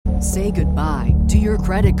Say goodbye to your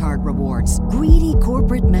credit card rewards. Greedy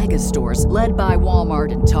corporate mega stores, led by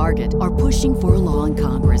Walmart and Target, are pushing for a law in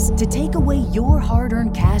Congress to take away your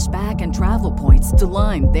hard-earned cash back and travel points to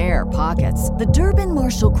line their pockets. The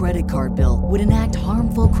Durbin-Marshall credit card bill would enact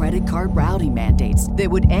harmful credit card routing mandates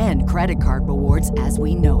that would end credit card rewards as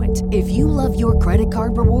we know it. If you love your credit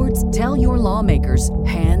card rewards, tell your lawmakers,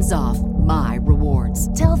 hands off my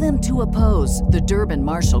rewards. Tell them to oppose the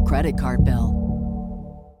Durbin-Marshall credit card bill.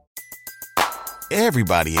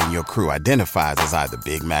 Everybody in your crew identifies as either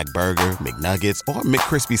Big Mac Burger, McNuggets, or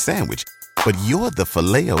McCrispy Sandwich. But you're the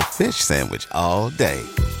Filet-O-Fish Sandwich all day.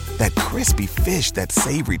 That crispy fish, that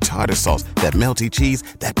savory tartar sauce, that melty cheese,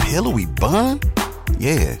 that pillowy bun.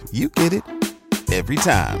 Yeah, you get it. Every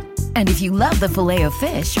time. And if you love the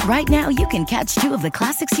Filet-O-Fish, right now you can catch two of the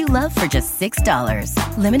classics you love for just $6.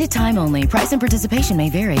 Limited time only. Price and participation may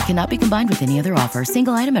vary. Cannot be combined with any other offer.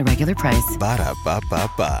 Single item at regular price.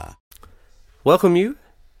 Ba-da-ba-ba-ba. Welcome you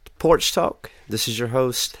to Porch Talk. This is your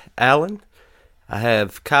host, Alan. I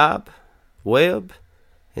have Cobb, Webb,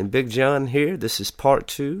 and Big John here. This is part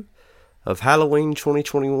 2 of Halloween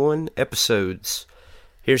 2021 episodes.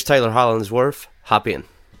 Here's Taylor Hollingsworth. Hop in.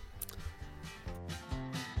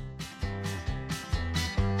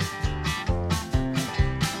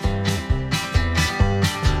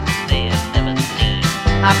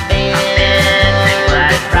 I've been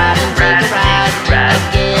ride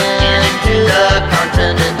again into the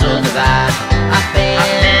Continental Divide. I've been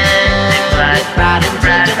ride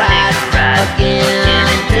again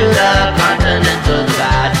into the Continental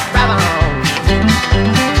Divide. Drive on.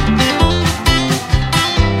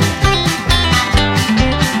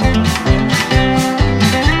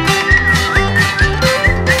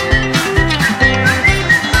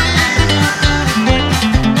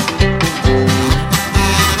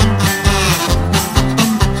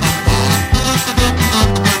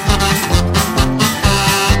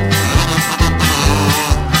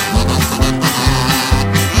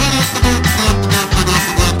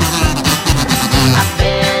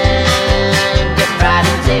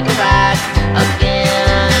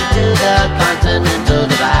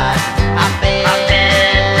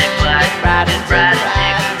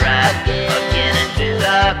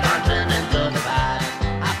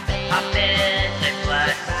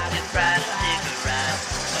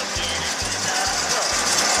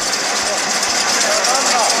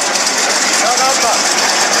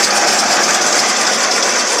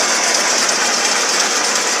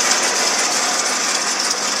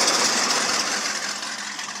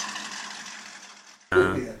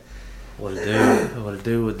 What to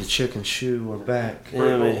do with the chicken shoe? We're back. Yeah,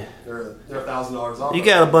 I mean, they're $1,000 off. You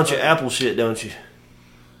got a bunch of Apple shit, don't you?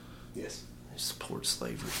 Yes. Support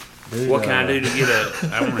slavery. Dude, what can I do to get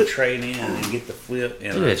I want to trade in and get the flip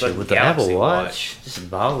and with the Apple Watch. Just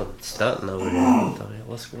balling, stunting over here.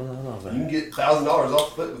 What's going on over You here? can get $1,000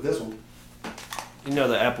 off flip with this one. You know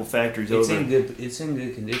the Apple factory's it's over. It's in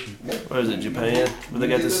good condition. Where is it, Japan? Where they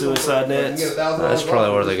got the suicide nets? That's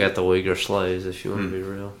probably where they got the Uyghur slaves, if you want to be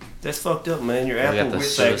real. That's fucked up, man. Your They got Apple the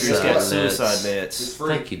factory's got suicide It's nets.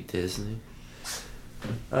 free. Thank you, Disney.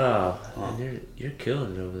 Oh, man, you're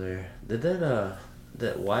killing it over there. Did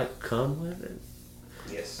that wipe come with it?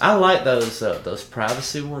 Yes. I like those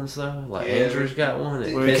privacy ones though. Like Yeah. Andrew's got one.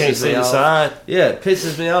 It Where you can't pisses see me the off. side. Yeah, it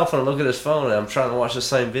pisses me off when I look at his phone and I'm trying to watch the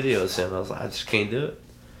same video as him. I was like, I just can't do it.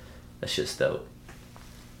 That shit's dope.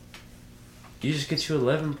 You just get you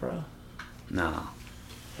 11 Pro? Nah.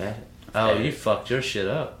 Had it. Oh, you fucked your shit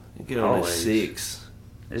up. You get on a Always. 6.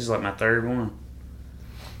 This is like my third one.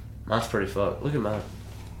 Mine's pretty fucked. Look at mine.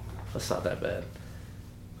 That's not that bad.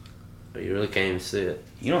 But you really can't even see it.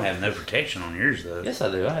 You don't have no protection on yours though. Yes,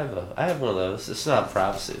 I do. I have one of those. It's not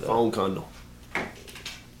privacy though. Phone condom.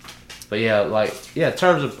 But yeah, in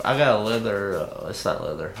terms of, I got a leather. It's not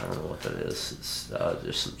leather. I don't know what that is. It's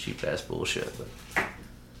just some cheap ass bullshit. But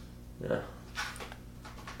yeah,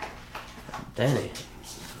 Danny,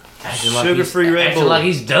 Sugar-free Red acting Bull. like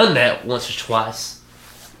he's done that once or twice.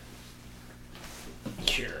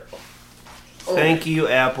 Sure. Thank you,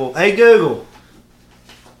 Apple. Hey, Google.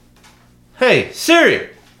 Hey Siri,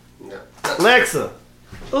 Alexa.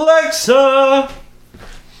 Alexa,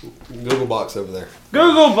 Google box over there.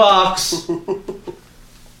 Google Box.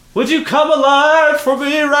 Would you come alive for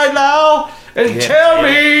me right now and tell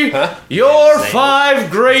me your 5 I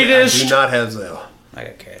greatest? do not have Zelle. I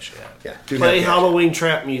got cash out. Yeah. Play Halloween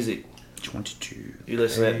trap music. 22. You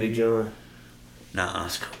listen to that, Big John? Nah.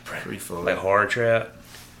 Pretty fun. Like hard trap.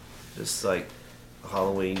 Just like a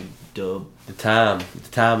Halloween dub. The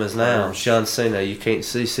time is now. John Cena, you can't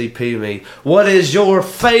CCP me. What is your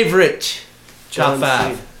favorite John top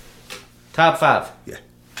 5? Cena. Top 5. Yeah.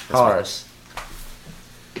 Horace.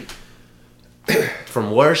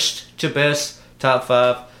 From worst to best, top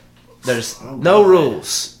 5. There's no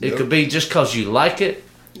rules. It could be just because you like it.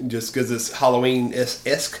 Just because it's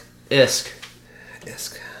Halloween-esque? Isk.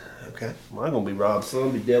 Okay. Mine gonna be Rob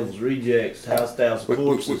Zombie, Devil's Rejects, House Thousand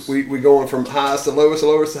Corpses. We going from highest to lowest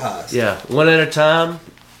to highest. Yeah, one at a time.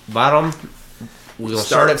 Bottom. We're going to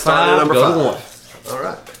start at 5, number go 5. to 1. All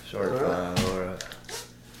right. Start at 5. All right.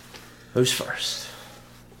 Who's first?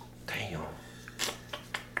 Damn.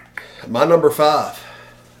 My number 5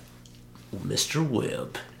 Mr.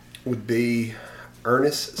 Webb. would be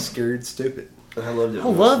Ernest Scared Stupid. I love that. I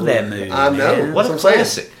love that movie. I know. man. What a That's I'm saying.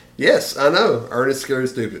 classic. Yes, I know. Ernest Scared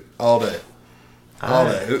Stupid. All day. All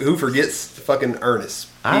day. Who forgets fucking Ernest?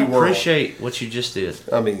 I P-World. appreciate what you just did.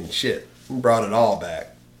 I mean, shit. Brought it all back.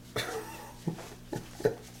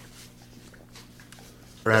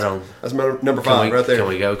 Right on. That's my number 5 Can we, right there. Can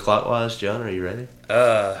we go clockwise, John? Are you ready?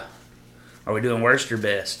 Are we doing worst or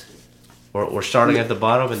best? We're starting at the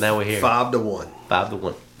bottom, and now we're here. 5 to 1. 5 to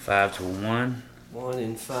 1. 5 to 1. 1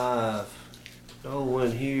 and 5. No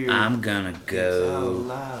one here. I'm gonna is go.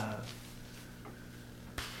 alive.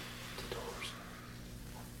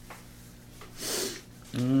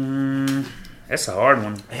 That's a hard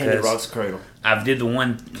one. Handy 'cause Rocks Cradle. I've did the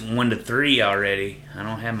 1 to 3 already. I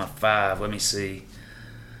don't have my 5. Let me see.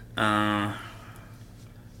 You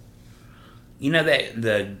know that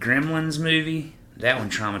the Gremlins movie? That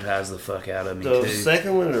one traumatized the fuck out of me The too.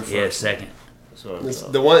 second one or first? Yeah, second. That's what I It's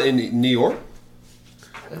thought. the one in New York?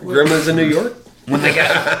 Gremlins in New York? When they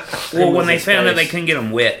got when they in found out space. they couldn't get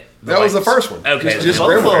them wet. That was the first one. Okay, Just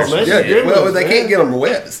both of Gremlins. them, Yeah, Gremlins, well, they man. can't get them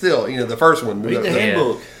wet, but still, the first one. Read the the-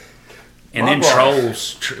 handbook. and then Rock Rock.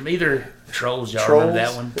 Trolls. Either Trolls, y'all remember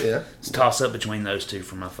that one? Yeah. It's a toss up between those two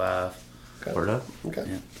for my 5. Word up. Okay.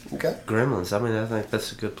 Yeah. Okay. Gremlins. I mean, I think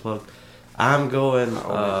that's a good plug. I'm going.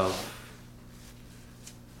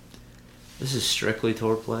 This is strictly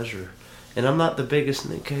toward pleasure. And I'm not the biggest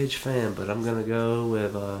Nick Cage fan, but I'm going to go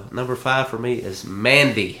with number 5 for me is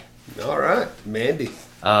Mandy. All right. Mandy.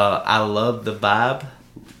 I love the vibe.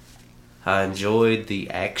 I enjoyed the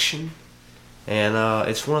action. And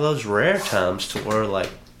it's one of those rare times to where, like,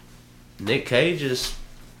 Nick Cage is...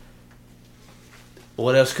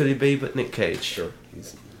 What else could he be but Nick Cage? Sure.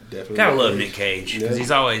 He's definitely. Gotta love Nick Cage because Yeah. he's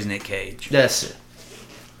always Nick Cage. That's it.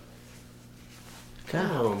 God.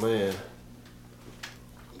 Oh, man.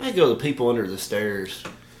 I might go to People Under the Stairs.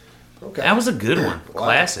 Okay. That was a good one. Wow.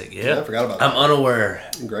 Classic, Yeah, I yeah. forgot about I'm that. unaware.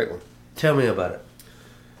 Great one. Tell me about it.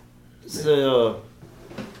 It's a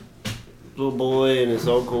little boy and his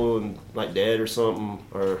uncle and like dad or something,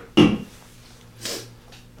 or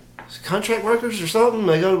contract workers or something.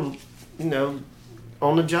 They go,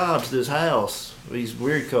 on the job to this house. These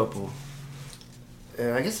weird couple.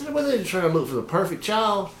 And I guess they're trying to look for the perfect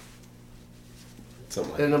child.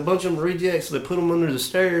 Something like And a bunch of them rejects, so they put them under the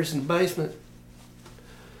stairs in the basement.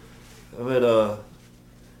 But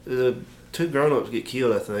the 2 grown-ups get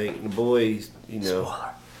killed, I think. And the boy,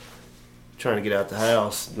 trying to get out the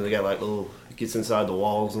house. They got like gets inside the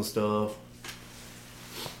walls and stuff.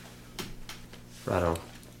 Right on.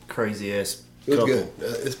 Crazy ass It was couple. good.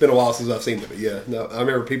 It's been a while since I've seen it, but yeah. No, I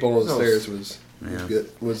remember People on the No, Stairs was good.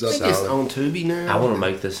 Was I think it's solid. on Tubi now. I want to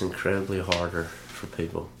make this incredibly harder for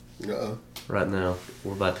people. Uh-oh. Right now,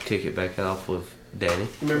 we're about to kick it back off with Danny.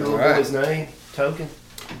 Remember the All little right. boy's name? Token?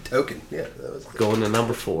 Token. Yeah, that was Going to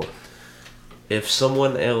number 4. If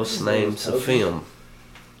someone else names a film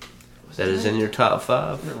that is in your top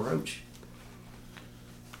 5, Remember Roach?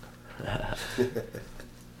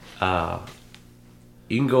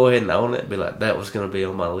 you can go ahead and own it. Be like, that was going to be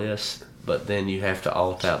on my list, but then you have to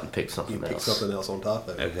alt out and pick you something pick else. something else on top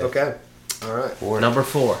of it. Okay. Okay. All right. Number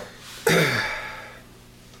 4.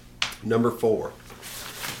 Number 4.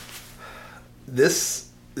 This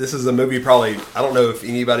is a movie probably I don't know if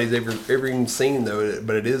anybody's ever even seen though,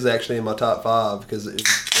 but it is actually in my top 5 because it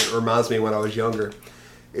reminds me of when I was younger.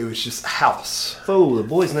 It was just House. Fool. The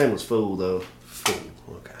boy's name was Fool, though. Fool.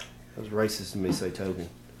 Okay. That was racist to me to say Token.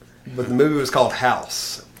 But the movie was called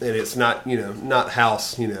House, and it's not not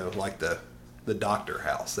House like the Doctor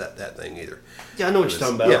House that thing either. Yeah, I know what you're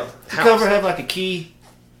talking about. Yeah, The House. cover have like a key.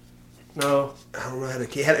 No. I don't know how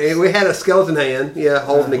to. We had a skeleton hand,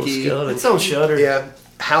 holding the key. skeleton. It's on Shutter. Yeah,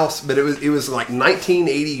 House, but it was like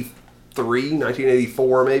 1983,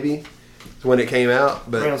 1984 maybe, is when it came out.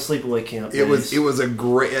 But Around Sleepaway Camp. it was a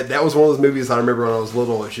great. That was one of those movies I remember when I was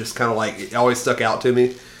little. It's just kind of like it always stuck out to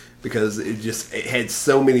me because it had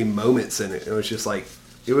so many moments in it. It was just like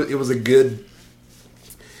it was a good.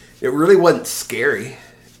 It really wasn't scary.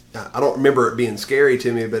 I don't remember it being scary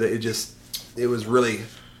to me, but it was really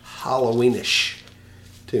Halloweenish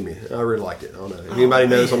to me. I really liked it. I don't know if anybody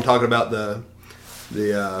knows. I'm talking about the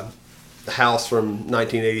house from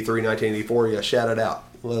 1983, 1984. Yeah, shout it out.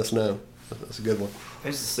 Let us know. That's a good one.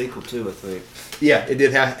 There's a sequel too, I think. Yeah, it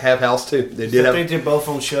did have House too. They did. I think they're both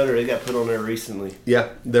on Shudder. They got put on there recently. Yeah,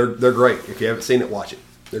 they're great. If you haven't seen it, watch it.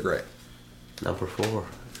 They're great. Number 4,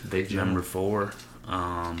 Big John. Number 4.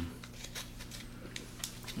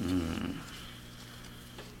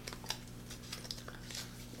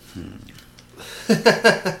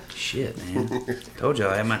 Shit, man. Told you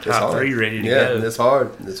I had my top 3 ready to go. Yeah, it's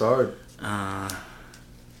hard. It's hard.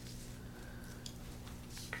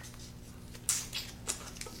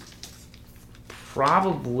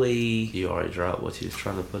 Probably. You already dropped what you was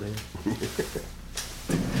trying to put in.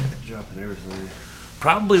 Dropping everything.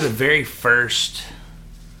 Probably the very first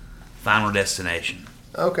Final Destination.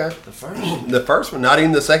 Okay. The first one, not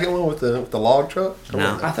even the second one with the log truck.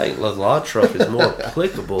 No. I think the log truck is more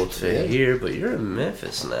applicable to here, but you're in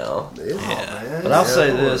Memphis now. Yeah. But I'll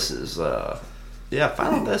say this is,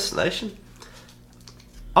 Final Destination.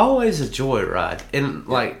 Always a joyride. And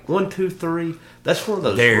like 1, 2, 3, that's one of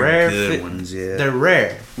those They're rare good ones, yeah. They're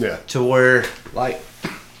rare. Yeah. To where like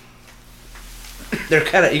they're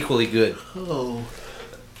kind of equally good. Oh.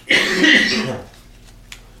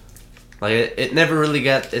 Like it never really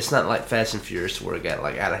got. It's not like Fast and Furious where it got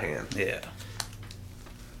like out of hand. Yeah.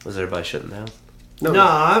 Was everybody shutting down? No,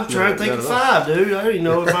 I'm trying to think of 5, dude. I don't even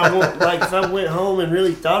know if I want, like, if I went home and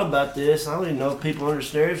really thought about this, I don't even know if people under the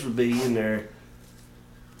stairs would be in there.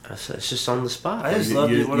 It's just on the spot. I just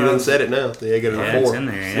loved it when You I done was... said it now. Yeah, get it Yeah, a it's 4. in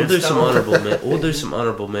there. Yeah. We'll do some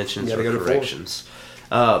honorable mentions You or gotta go to 4. corrections.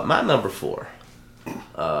 My number 4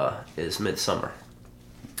 is Midsummer.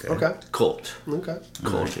 Okay. Cult. Okay.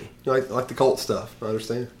 Culty. You like the cult stuff. I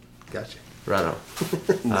understand. Gotcha. Right on.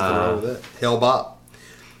 Nothing wrong with that. Hell Bop.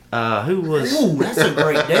 Who was? Ooh, that's a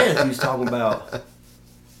great death he was talking about.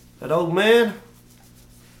 That old man?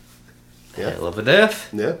 Hell of a death.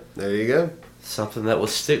 Yeah, there you go. Something that will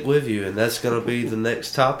stick with you, and that's going to be the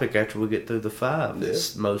next topic after we get through the 5.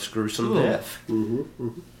 It's most gruesome death.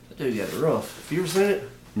 That dude got it rough. Have you ever seen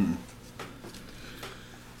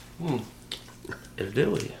it? It'll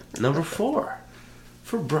do with you. Number 4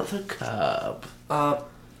 for Brother Cobb.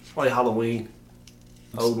 Probably Halloween.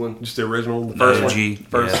 Old one. Just the original, the first OG, one.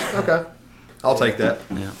 First. yeah. Okay. I'll take that.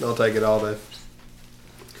 Yeah. I'll take it all day.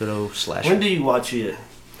 Good old slasher. When do you watch it?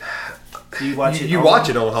 Do you watch it? You on watch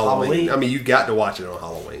it on Halloween. I mean, you've got to watch it on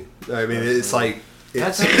Halloween. I mean, it's like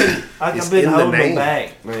it's, I've it's been in the holding name. them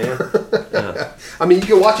back, man. I mean, you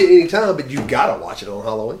can watch it anytime, but you got to watch it on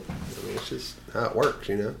Halloween. I mean, it's just how it works,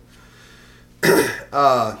 you know.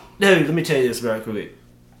 Dude, let me tell you this very quick.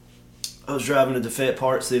 I was driving to DeFette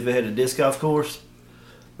Park, see if they had a disc golf course.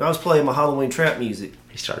 And I was playing my Halloween trap music.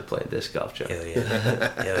 He started playing disc golf, Joe. Hell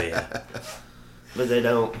yeah. Hell yeah. But they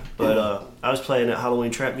don't. But I was playing that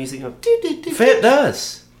Halloween trap music. And I'm, Fett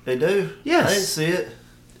does. They do? Yes. I didn't see it.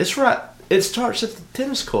 It's right. It starts at the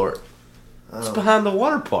tennis court. It's behind the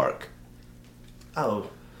water park. Oh.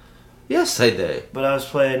 Yes, they do. But I was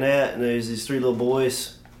playing that, and there's these 3 little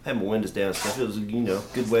boys. I had my windows down and stuff. It was,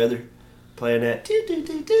 good weather. Playing that.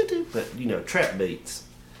 But, trap beats.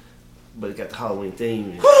 But it got the Halloween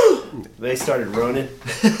theme. They started running.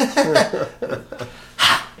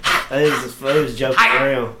 They was joking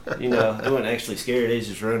around. They weren't actually scared. They was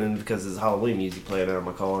just running because there's Halloween music playing out of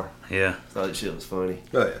my car. Yeah. Thought that shit was funny.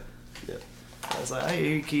 Oh yeah. I was like, I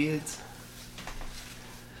hear you, kids.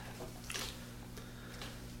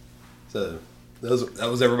 So that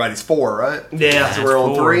was everybody's 4, right? Yeah. So we're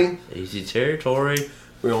on 3. Easy territory.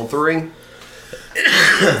 We're on 3.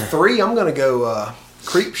 3. I'm gonna go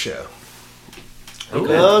Creep Show.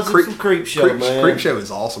 Okay. Creep Show, man. Creep Show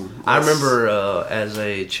is awesome. I remember as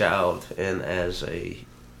a child and as a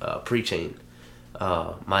preteen,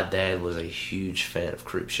 my dad was a huge fan of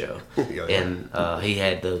Creep Show. Yeah. And he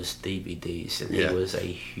had those DVDs, and Yeah. he was a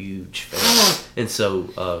huge fan. And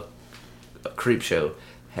so, Creep Show.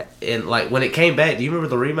 And like when it came back, do you remember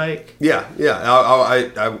the remake? Yeah.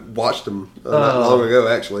 I watched them not long ago,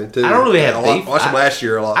 actually. Too. I don't really have beef. Watched them last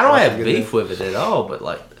year a lot. I don't have Good beef day. with it at all, but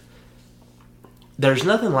like, there's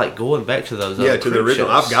nothing like going back to those. Yeah, other to the Creep original.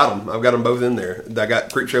 shows. I've got them. I've got them both in there. I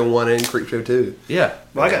got Creep Show 1 and Creep Show 2. Yeah.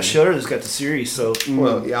 Well, I got Shudder that's got the series, so.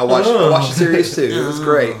 Well, yeah, I watched the series too. It was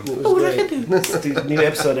great. It was great. The new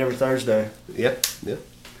episode every Thursday. Yeah.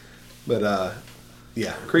 But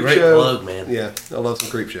yeah, Creep Great Show. plug, man. Yeah, I love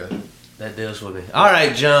some Creep Show. That deals with me. All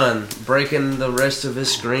right, John, breaking the rest of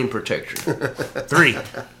his screen protector. 3.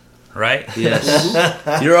 Right?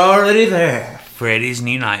 Yes. You're already there. Freddy's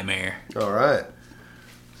New Nightmare. All right.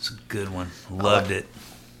 It's a good one. Loved it.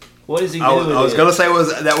 What is he I doing? was gonna say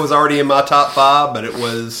that was already in my top 5, but it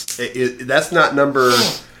was. That's not number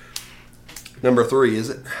 3, is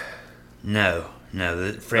it? No.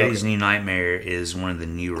 Freddy's New Nightmare is one of the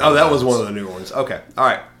newer ones. Oh, that was one of the new ones. Okay, all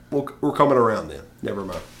right. We're coming around then. Never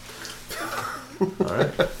mind. All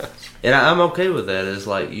right. And I'm okay with that. Is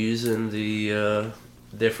like using the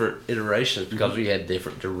different iterations because we had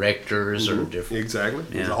different directors or different. Exactly.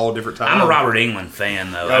 It was a whole different time. I'm a Robert Englund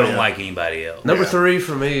fan, though. I don't like anybody else. Number 3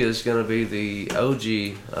 for me is going to be the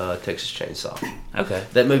OG Texas Chainsaw. Okay.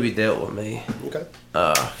 That movie dealt with me. Okay.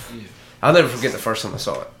 I'll never forget the first time I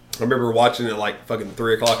saw it. I remember watching it like fucking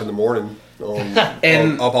 3 o'clock in the morning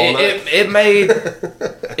And up all night. it made,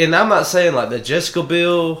 and I'm not saying like the Jessica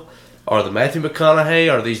Biel or the Matthew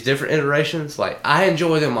McConaughey or these different iterations. Like I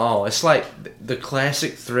enjoy them all. It's like the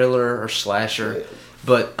classic thriller or slasher,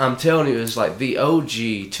 but I'm telling you, it's like the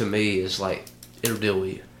OG to me is like it'll deal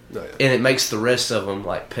with you, and it makes the rest of them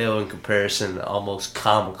like pale in comparison, almost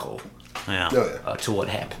comical. Yeah. To what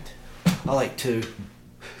happened. I like 2.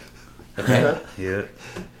 Okay. Yeah.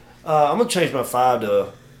 I'm gonna change my 5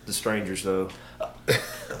 to The Strangers though.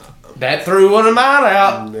 That threw one of mine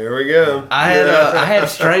out. There we go. I had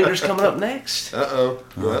Strangers coming up next. Well,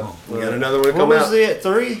 we got another one to What come was out. it?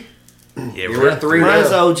 3? Yeah, We're at 3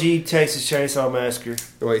 Mine's now. OG Texas Chainsaw Massacre.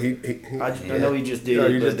 Wait, I know he just did No,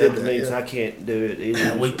 it, you but just that did that, means yeah. I can't do it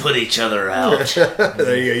either. We put each other out.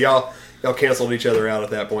 There you go. Y'all canceled each other out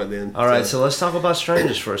at that point then. All right, so let's talk about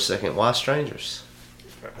Strangers for a second. Why Strangers?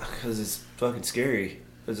 Because it's fucking scary.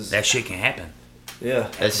 That shit can happen. Yeah.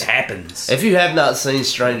 It happens. If you have not seen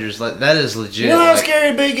Strangers, like that is legit. You know how like, scary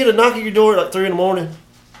it'd be? Get a knock at your door at like 3 in the morning.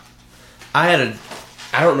 I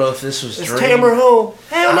don't know if this was It's dream. Tamara home.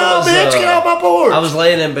 Hell no, was, bitch, get off my porch. I was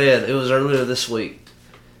laying in bed. It was earlier this week,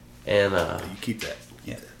 and You keep that.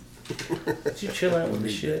 Yeah. did you chill out with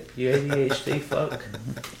the shit? You ADHD fuck.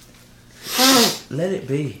 Let it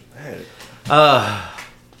be.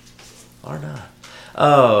 Or not.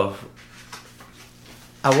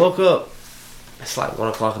 I woke up. It's like 1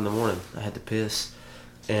 o'clock in the morning. I had to piss,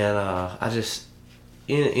 and I just,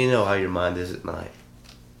 you know how your mind is at night.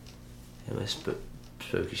 It was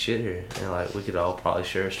spooky shit here, and like we could all probably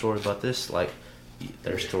share a story about this. Like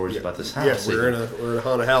there's stories about this house. Yes, we're in a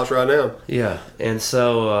haunted house right now. Yeah, and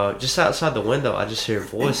so just outside the window, I just hear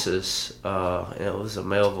voices, and it was a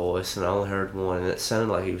male voice, and I only heard one, and it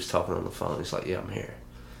sounded like he was talking on the phone. He's like, "Yeah, I'm here,"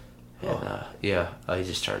 and he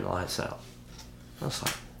just turned the lights out. I was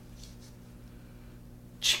like,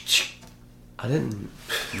 I didn't.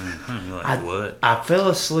 You're like, what? I fell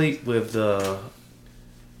asleep with the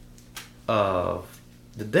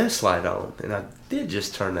desk light on, and I did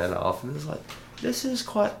just turn that off, and it was like, this is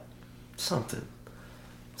quite something.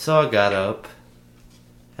 So I got up,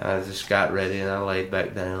 and I just got ready, and I laid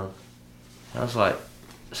back down. I was like,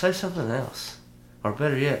 say something else, or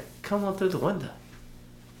better yet, come on through the window,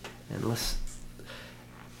 and let's.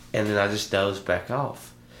 And then I just dozed back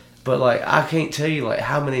off. But like I can't tell you like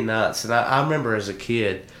how many nights, and I remember as a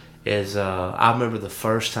kid, I remember the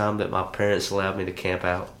first time that my parents allowed me to camp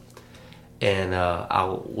out, and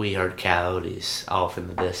we heard coyotes off in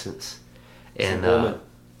the distance, and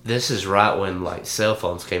this is right when like cell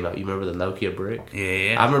phones came out. You remember the Nokia brick?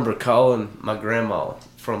 Yeah. I remember calling my grandma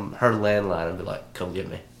from her landline and be like, "Come get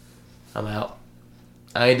me, I'm out.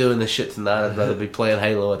 I ain't doing this shit tonight. I'd rather be playing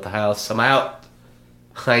Halo at the house. I'm out.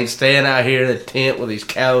 I ain't staying out here in a tent with these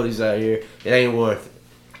coyotes out here. It ain't worth it."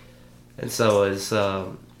 And so it's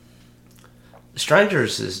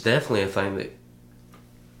Strangers is definitely a thing that,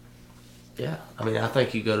 yeah, I mean, I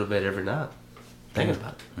think you go to bed every night thinking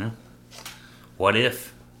about it. Yeah. What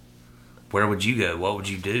if? Where would you go? What would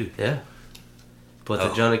you do? Yeah. Put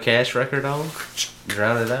the Johnny Cash record on,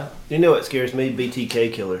 drown it out. You know what scares me?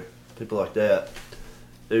 BTK killer. People like that.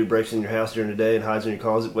 Dude breaks in your house during the day and hides in your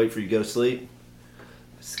closet, wait for you to go to sleep.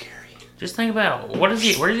 It's scary. Just think about where does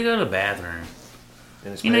he go to the bathroom?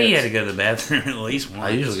 You know you had to go to the bathroom at least once. I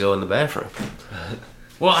usually go in the bathroom.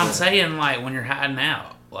 Well, I'm saying like when you're hiding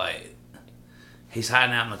out, like he's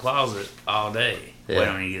hiding out in the closet all day, waiting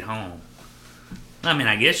on you to get home. I mean,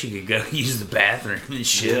 I guess you could go use the bathroom and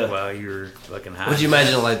shit while you're fucking hiding. Would you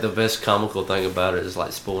imagine like the best comical thing about it is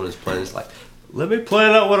like spooling his plan is like, let me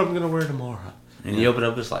plan out what I'm gonna wear tomorrow. And you open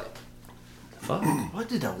up, it's like, fuck. What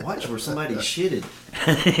did I watch where somebody shitted?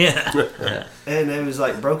 Yeah. And they was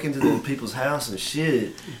like broke into the people's house and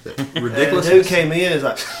shitted. Ridiculous. And the dude came in and was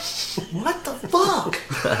like, what the fuck?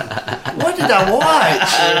 What did I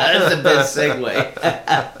watch? That's the best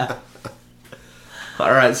segue.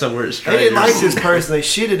 All right, so we're at They Strangers. didn't like this person. They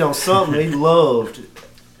shitted on something they loved.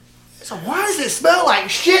 So why does it smell like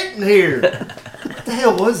shit in here? What the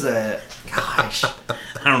hell was that? Gosh,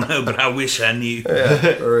 I don't know, but I wish I knew.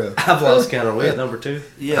 Yeah, for real. I've lost count. Are we at number 2?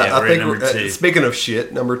 Yeah, I we're think at number 2. speaking of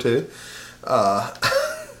shit, number 2.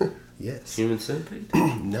 Yes. Human Centipede?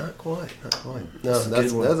 Not quite. No,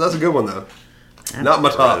 that's a good one though. That's Not my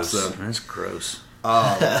top. gross. So That's gross.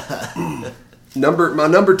 my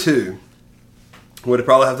number 2 would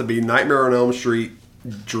probably have to be Nightmare on Elm Street,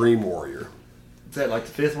 Dream Warrior. Is that like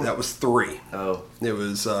the fifth one? That was 3. Oh, It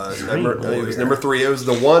was number 3. It was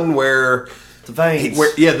the one where the veins.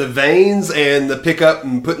 the veins and the pickup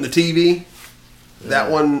and putting the TV. That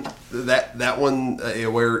one. That one.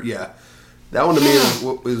 That one to me is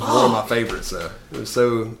one of my favorites. So it was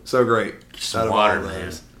so great. Some water,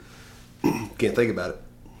 man. Can't think about it.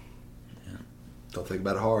 Don't think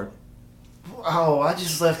about it hard. Oh, I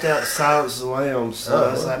just left out Silence of the Lambs. So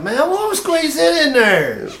I was like, man, I want to squeeze it in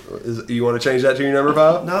there. You want to change that to your number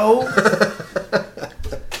 5? No.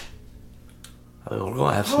 I mean, we're going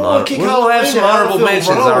to have some, Oh, I can't we're call gonna have it some in. I honorable feel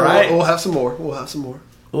mentions, wrong. all right? We'll have some more. We'll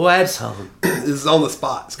add some. This is on the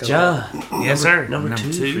spot. It's kinda John. Yes, sir. Number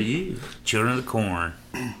 2 for you. Children of the Corn.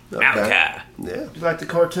 Okay. Malachi. Yeah. You like the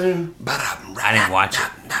cartoon? I didn't watch it.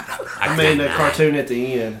 I mean, the cartoon at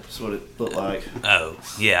the end. That's what it looked like. Oh,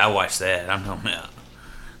 yeah, I watched that. I'm talking about.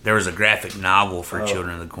 There was a graphic novel for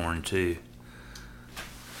Children of the Corn, too.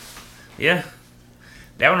 Yeah.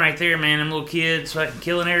 That one right there, man, them little kids fucking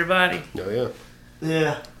killing everybody. Oh yeah.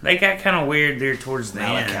 Yeah. They got kind of weird there towards the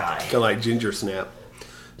end. Kind of like Ginger Snap.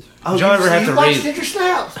 Oh, Did y'all ever have to watch read- Ginger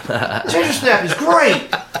Snap? Ginger Snap is great.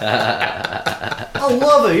 I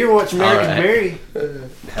love it. You ever watch American All right. Mary?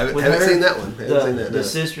 Haven't With her? seen that one. Haven't seen that. The no.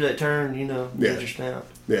 sister that turned, Yeah. Ginger Snap.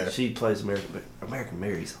 Yeah. She plays American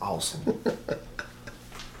Mary's awesome.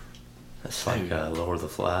 That's like Lord of the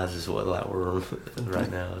Flies is what like we're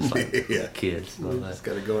right now. It's like Yeah. kids. And all that. It's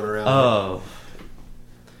got it going around. Oh,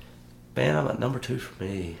 man, I'm at number 2 for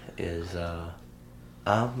me is I'm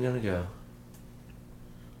gonna go.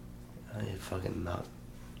 I need to fucking knock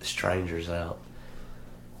Strangers out.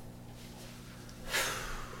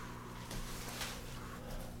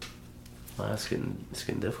 Well, it's getting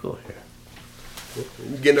difficult here.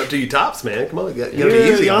 You're getting up to your tops, man. Come on, you gotta be You're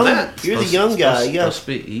easy on young. that. You're the young guy. You Supposed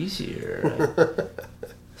gotta, to be easier.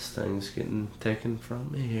 This thing's getting taken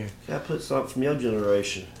from me here. gotta put something from your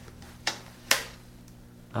generation.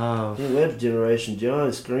 Oh, Your web generation, John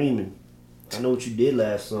is screaming. I know what you did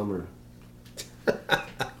last summer.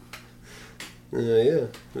 Yeah.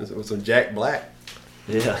 With some Jack Black.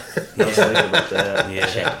 Yeah. I was thinking about that. Yeah.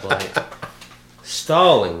 Jack Black.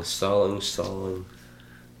 Stalling.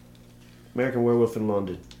 American Werewolf in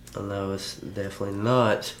London. No, it's definitely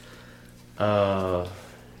not.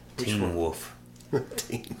 Teen Wolf.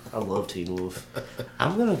 I love Teen Wolf.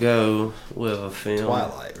 I'm gonna go with a film.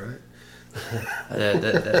 Twilight, right?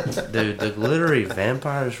 Dude, the glittery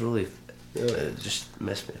vampires really just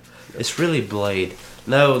messed me up. It's really Blade.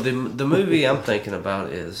 No, the movie I'm thinking about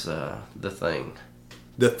is The Thing.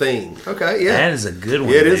 The Thing. Okay, yeah. That is a good one.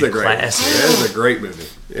 Yeah, it is dude. a great classic. movie. That is a great movie.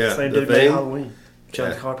 Yeah. Same The dude made Thing. Halloween.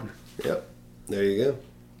 John Yeah. Carpenter. Yep. There you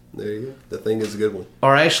go. The Thing is a good one.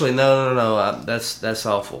 Or actually, no. That's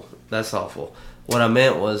awful. That's awful. What I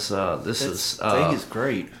meant was this is. Thing is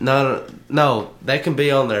great. No, that can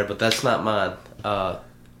be on there, but that's not mine.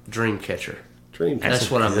 Dreamcatcher. That's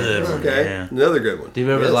what I meant. good one, Okay. yeah. Another good one. Do you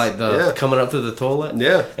remember Yes. like the Yeah. coming up through the toilet?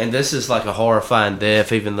 Yeah. And this is like a horrifying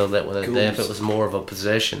death, even though that was a Cool. death, it was more of a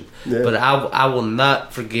possession. Yeah. But I will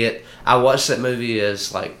not forget. I watched that movie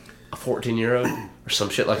as like a 14-year-old or some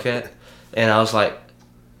shit like that, and I was like,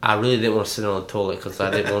 I really didn't want to sit on the toilet because I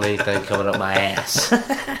didn't want anything coming up my ass.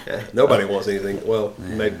 Yeah. Nobody wants anything. Well,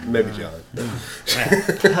 maybe John.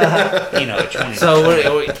 You know, 20.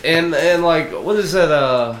 So and like what is that?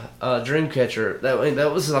 Dreamcatcher.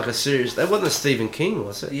 That was like a series. That wasn't a Stephen King,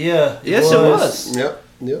 was it? Yeah. Yes, it was. Yep.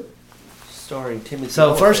 Starring Timothy.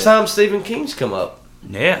 So first Olyphant. time Stephen King's come up.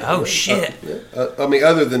 Yeah. Oh, shit. Yeah. I mean,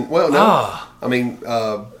 other than no. Oh. I mean,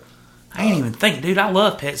 I ain't even think, dude. I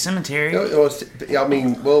love Pet Cemetery. what am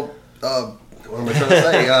I trying to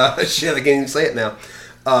say? Shit, I can't even say it now.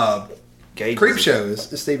 Creep Show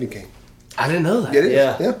is Stephen King. I didn't know that. It is.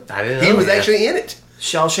 Yeah. Yeah. I didn't He know was that. actually in it.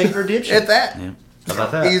 Shawshank Redemption. At that. Yeah. How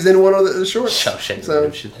about that? He's in one of the shorts. Shawshank So,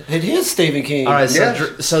 Redemption. It is Stephen King. All right, so Yeah.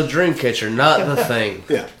 so Dreamcatcher, not The Thing.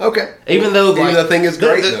 yeah. Okay. Even though Even like, The Thing is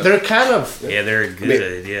great, though. they're kind of Yeah, they're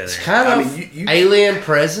good. Yeah, they're kind I of mean, you- alien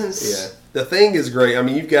presence. Yeah. The Thing is great. I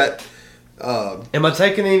mean, you've got. Am I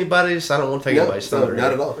taking anybody's? I don't want to take No, anybody's no, thunder.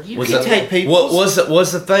 not at all. You Was can that- take people's.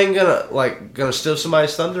 Was the thing gonna steal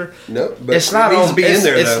somebody's thunder? No, but It's not it needs on. to be in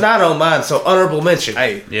there, It's though. not on mine. So honorable mention.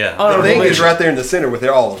 Hey, Yeah. The Honorable Thing is mention. right there in the center with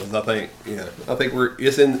all of us. I think. Yeah. I think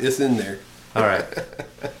it's in there. All right.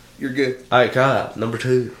 You're good. All right, Kyle, number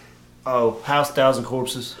 2. Oh, House 1000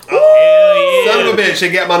 Corpses. Hell yeah. Son of a bitch, he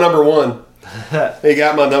got my number 1. He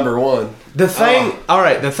got my number 1. The thing, all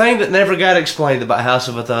right, the thing that never got explained about House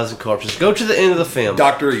of a Thousand Corpses. Go to the end of the film.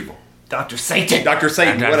 Dr. Evil. Dr. Satan. Dr.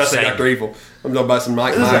 Satan. Dr. What I say, Satan. Dr. Evil. I'm talking about some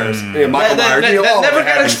Mike Myers. Yeah, Michael Myers. That You know, all never that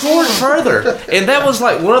got happens. explored further, and that was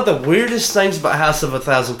like one of the weirdest things about House of a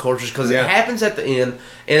Thousand Corpses because Yeah. it happens at the end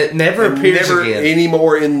and it never appears Never again.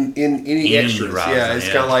 anymore in any extras. Rosin, Yeah, it's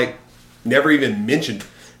yeah. kind of like never even mentioned.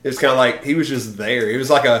 It's kind of like he was just there. It was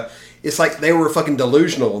like it's like they were fucking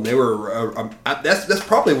delusional, and they were. That's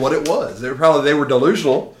probably what it was. They were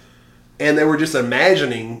delusional, and they were just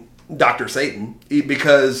imagining Dr. Satan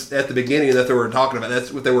because at the beginning that they were talking about,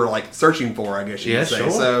 that's what they were like searching for. I guess you Yeah, could say. sure.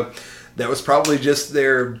 So that was probably just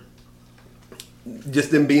them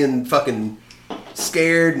being fucking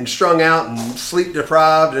scared and strung out and sleep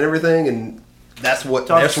deprived and everything, and that's where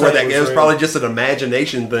that it was probably just an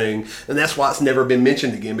imagination thing, and that's why it's never been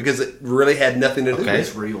mentioned again because it really had nothing to do Okay. with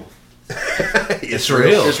It's real. It's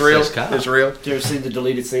real. It's real. Says Kyle. It's real. Did you ever see the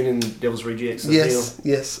deleted scene in Devil's Rejects? Yes,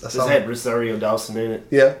 yes. I This saw had it. Rosario Dawson in it.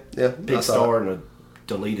 Yeah, yeah. Big I saw star it. in a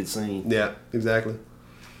deleted scene. Yeah, exactly.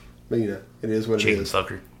 But you know, it is what Chicken it is.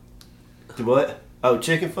 fucker. The what? Oh,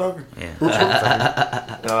 chicken fucker? Yeah. Oh, Is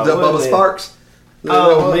that well, Bubba man. Sparks? Is that Oh,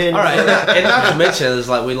 what it was? man. All right, and not to mention, it's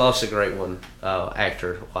like we lost a great one,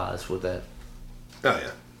 actor-wise, with that. Oh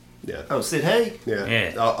yeah, yeah, Oh, Sid Haig? yeah.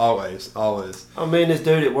 Yeah. Always. Oh, man, this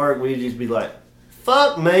dude at work, we'd just be like,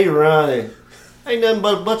 fuck me running. Ain't nothing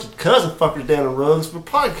but a bunch of cousin fuckers down the road. So we're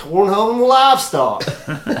probably cornholing the livestock.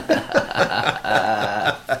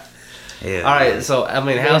 Yeah. All right, so I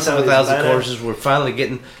mean, House of a He's Thousand badass. Corpses. We're finally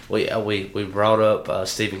getting. We brought up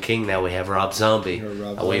Stephen King. Now we have Rob Zombie.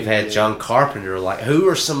 Rob We've Zombie, had yeah. John Carpenter. Like, who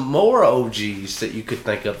are some more OGs that you could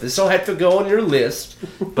think of? This don't have to go on your list,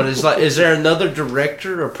 but it's like, is there another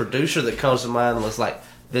director or producer that comes to mind and was like,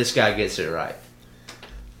 this guy gets it right?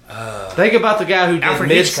 Think about the guy who did Alfred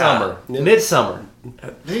Midsummer. Hitchcock. Yeah. Midsummer,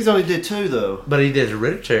 He's only did 2, though. but he did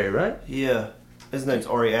Hereditary, right? Yeah. His name's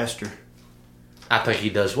Ari Aster. I think he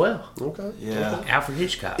does well. Okay. Yeah. Alfred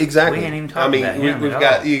Hitchcock. Exactly. We ain't even I talking mean, about him we've at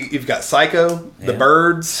got all. you've got Psycho, The Yeah.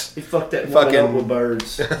 Birds. He fucked that Fucking- woman up with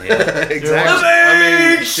birds. Yeah. Exactly.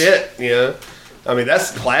 I mean, shit. You know. I mean,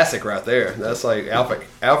 that's classic right there. That's like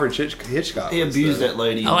Alfred Hitchcock. He abused that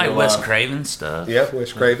lady. I like in Wes real life. Craven stuff. Yeah,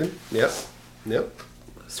 Wes Craven. Yep. Yep.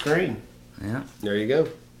 Scream. Yeah. There you go.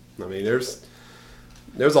 I mean, there's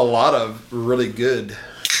a lot of really good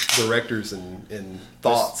directors and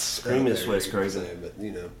thoughts. Scream out is there, Wes you could Craven. say, but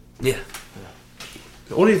you know, Yeah.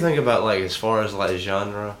 What do you think about, like, as far as like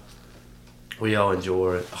genre? We all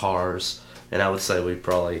enjoy horrors, and I would say we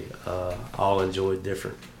probably all enjoy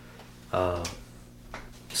different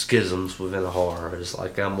schisms within a horror. It's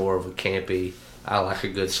like I'm more of a campy. I like a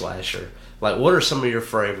good slasher. Like, what are some of your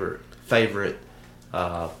favorite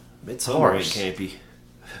Midsommar ain't horrors? campy.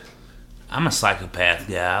 I'm a psychopath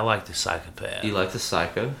guy. I like the psychopath. You like the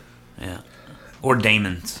Psycho, Yeah. Or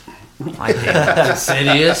demons. I like demons.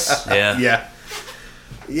 Insidious? Yeah. yeah,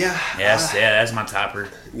 yeah, Yes, yeah, that's my topper.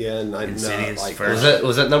 yeah. And I Insidious like first.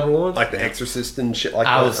 Was that number one? like The Exorcist and shit like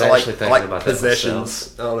I that. was actually thinking like about that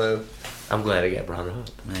Possessions. I don't know. I'm glad it got brought up.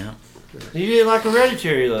 Yeah. You didn't like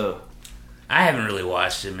Hereditary, though. I haven't really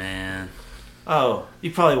watched it, man. Oh,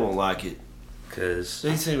 you probably won't like it. Because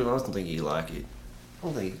I don't think you like it. I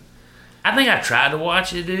don't think. I think I tried to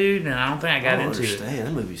watch it, dude, and I don't think I got I don't into it. understand.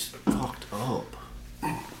 That movie's fucked up.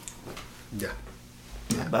 Yeah.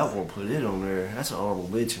 I about won't put it on there. That's an honorable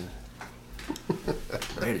mention.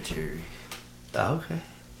 Hereditary. Okay.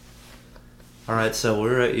 All right, so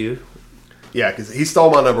we're at you. Yeah, because he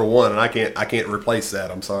stole my number one, and I can't replace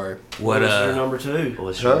that. I'm sorry. What, What's your number 2?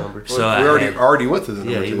 What's your Huh? number two? So we I had- already went through the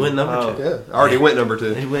number Yeah, two. you went number Oh. two. Yeah, I already went number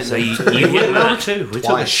two. He went So you number 2. hit Went my, number two. We took a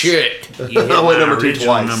Twice. shit. you hit I went my number two original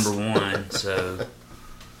twice. number one, so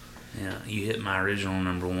yeah, you hit my original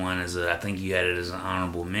number one as I think you had it as an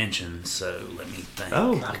honorable mention. So let me think.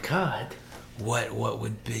 Oh my god. What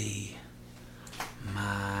would be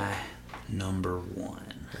my number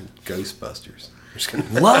one? Ghostbusters. Just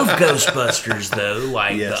kidding. Love Ghostbusters though,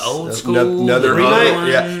 like Yes. the old That's school, another the new remake. one,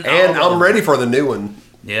 Yeah, and all I'm of ready them. for the new one.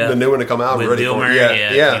 Yeah, The new one to come out. I'm With ready Bill for Murray?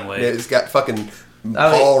 it. Yeah, I can't wait. It's got fucking I mean,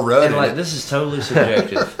 Paul Rudd. and in like it. this is totally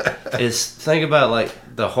subjective. Is think about like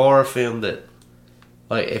the horror film that,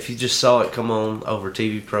 like, if you just saw it come on over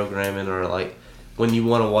TV programming, or like when you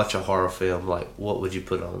want to watch a horror film, like what would you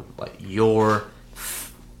put on? Like your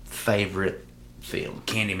favorite film?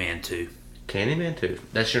 Candyman 2. Candyman 2.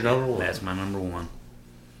 That's your number one. That's my number one.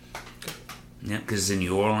 Yep, because it's in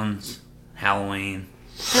New Orleans, Halloween.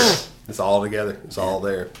 It's all together. It's all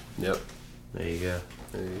there. Yep. There you go.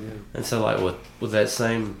 And so, like, with that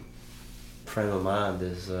same frame of mind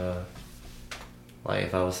is, like,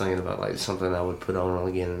 if I was thinking about, like, something I would put on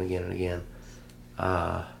again and again and again.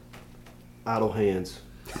 Idle Hands.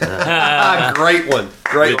 Great one.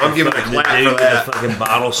 Great one. I'm giving a clap Dude for with that. the fucking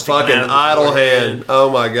bottle sticking Fucking out of his idle forehead. hand. Oh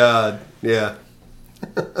my god. Yeah.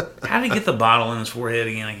 How did he get the bottle in his forehead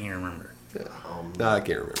again? I can't remember. No, I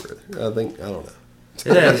can't remember. I don't know. It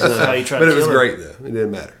has, That's how you try But to it was kill him. great though. It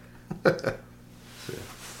didn't matter.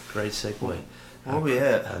 great segue. Where we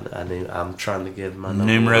at? I'm trying to give my number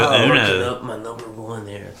Numero one. uno. Working up my number one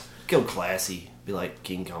here. Go classy. Be like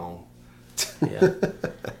King Kong. Yeah.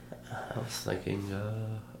 I was thinking,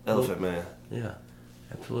 Elephant Man. yeah,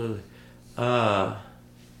 absolutely.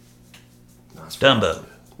 Dumbo.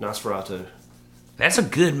 Nosferatu. That's a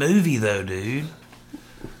good movie, though, dude.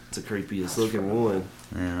 It's the creepiest looking one.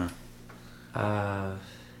 Yeah.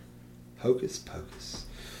 Hocus pocus.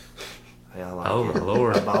 Hey, I like Oh it. my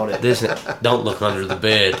lord! I bought it. Disney, don't look under the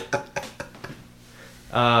bed.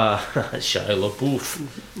 Shia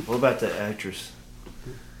LaBeouf. What about the actress?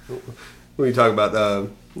 When you talk about the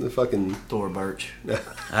fucking Thora Birch.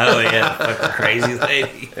 Oh, yeah. The fucking crazy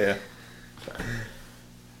lady. yeah.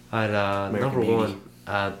 Number Beauty. one,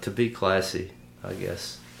 to be classy, I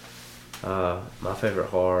guess. My favorite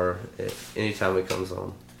horror. Anytime it comes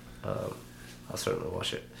on, I'll certainly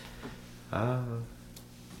watch it.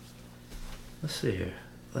 Let's see here.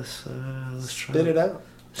 Let's try. Spit it out.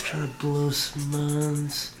 Let's try to blow some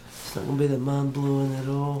minds. It's not gonna be that mind blowing at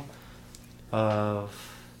all.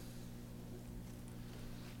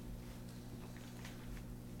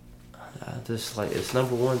 Just like it's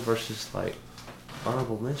number one versus like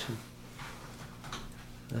honorable mention.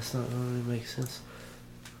 That's not gonna really make sense.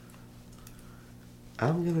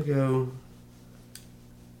 I'm gonna go.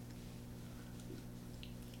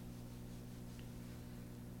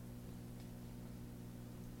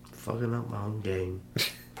 Fucking up my own game.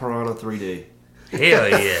 Piranha 3D. Hell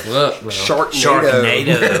yeah. Look, man.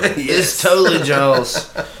 Sharknado. It's totally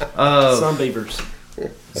Jaws. Some beavers.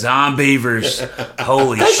 Zombievers.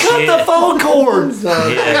 Holy Cut shit. the phone cord.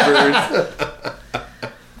 Yeah.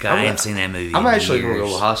 God, I ain't seen that movie. I'm in actually gonna years.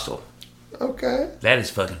 go with Hostel. Okay. That is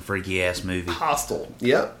fucking freaky ass movie. Hostile.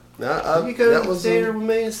 Yep. You go That to was the theater with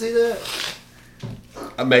me and see that?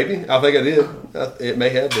 maybe. I think I did. It may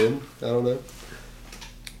have been. I don't know.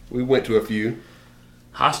 We went to a few.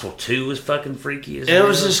 Hostel 2 was fucking freaky as And it hell.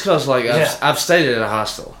 was just cause like Yeah. I've stayed at a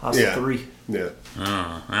hostel. Hostel Yeah. 3. Yeah.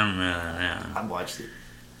 Oh, I don't know. I watched it.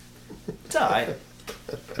 It's alright.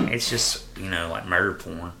 It's just, like murder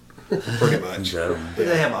porn. Pretty much. So, But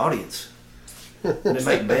they have an audience. And they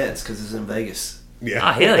make bets because it's in Vegas. oh,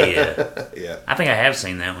 Yeah. hell yeah. Yeah. I think I have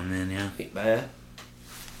seen that one then, yeah. Ain't bad.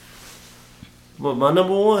 Well, my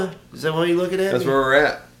number one. Is that what you looking at? That's me? where we're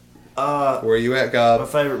at. Where are you at, My Cobb?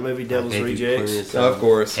 favorite movie, Devil's Gave you plenty Rejects. of time. Of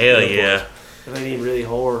course. Hell Of yeah. It ain't even really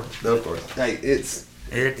horror. course. Of course. Hey, it's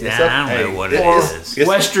I don't hey, know what it it is. is. It's-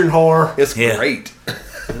 Western horror. it's Yeah. great.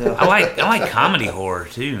 I like comedy horror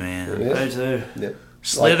too, man. Yeah. Me too. Yeah.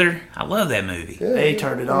 Slither, I love that movie. They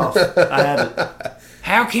turned it off. I haven't.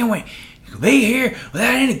 How can we be here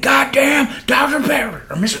without any goddamn Dr. Pepper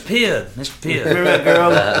or Mr. Pibb? Mr. Pibb. Remember that girl?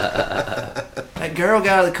 That girl got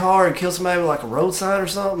out of the car and killed somebody with like a road sign or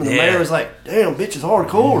something. And the Yeah. mayor was like, "Damn, bitch is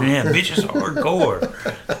hardcore." Yeah, bitch is hardcore.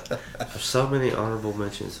 There's so many honorable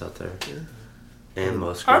mentions out there. And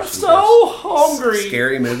most I'm Christian so hungry.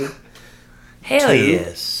 Scary movie. Hell Two.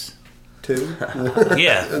 yes. Two. Yeah, fuck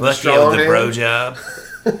yeah, strong with the hand. bro job.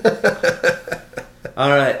 All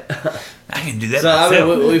right. I can do that So I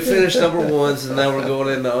myself. mean, we finished number ones, and now we're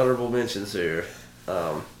going into honorable mentions here.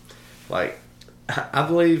 I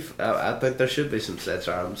believe I think there should be some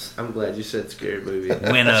satire. I'm glad you said Scary Movie.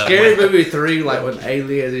 When, Scary when- Movie 3, like when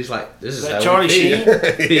Alien, he's like, "This is That how Charlie we Sheen?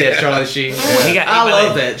 be." Yeah, Charlie Sheen. he got I ate by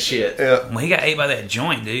love that- that shit. Yeah. When he got ate by that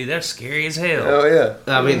joint, dude, that's scary as hell. Oh yeah.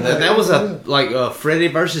 I mean, that was Freddy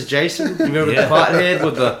versus Jason. You remember Yeah. the pothead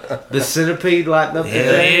with the centipede lighting up the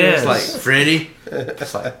Hell thing? It yes. was like Freddy.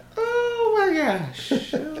 It's like, oh my gosh,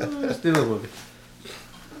 let's do the movie.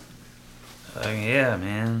 Yeah,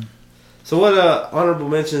 man. So what honorable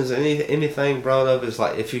mentions? Anything brought up is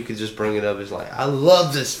like if you could just bring it up is like I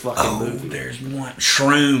love this fucking Oh, movie. there's one.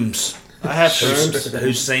 Shrooms. I have shrooms.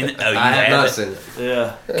 Who's seen it? Oh, you I have not it? seen it.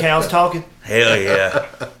 Yeah. Cows talking. Hell yeah.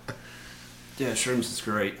 Yeah, shrooms is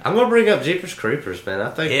great. I'm gonna bring up Jeepers Creepers, man. I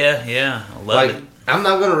think Yeah. I love like it. I'm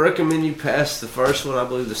not gonna recommend you past the first one. I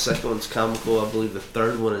believe the second one's comical. I believe the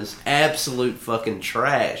third one is absolute fucking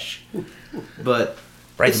trash. But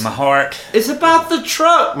Breaking my heart. it's about the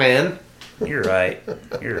truck, man. You're right.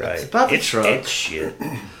 You're right. about the truck. It's shit.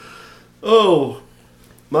 Oh.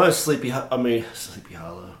 Mine's Sleepy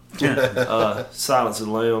Hollow. Silence of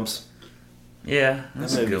the Lambs. Yeah,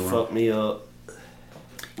 that's That a movie good one. fucked me up.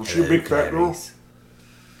 Was you a big fat girl?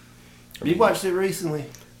 You watched it recently?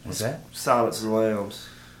 What's that? Silence of the Lambs.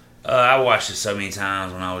 I watched it so many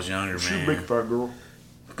times when I was younger, Was you a man. big fat girl?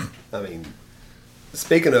 I mean,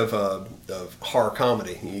 speaking of horror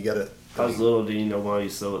comedy, you got to. I was little, didn't know why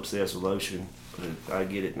he's so obsessed with lotion. But I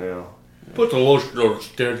get it now. Put the lotion on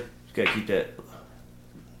instead. You gotta keep that,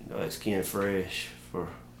 that skin fresh for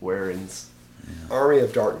wearings. Army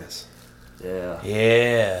of Darkness. Yeah.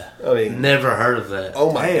 Yeah. I mean, Never heard of that.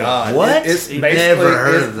 oh my Damn. god! What? It's Never basically-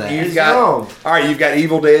 heard of that. You've It's got wrong. all right. You've got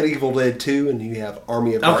Evil Dead 2, and you have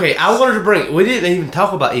Army of Darkness. Okay, I wanted to bring. We didn't even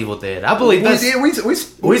talk about Evil Dead. I believe We that's. did. We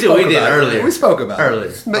spoke we did about it. earlier. We spoke about Earlier.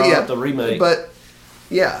 it. But yeah, the remake. But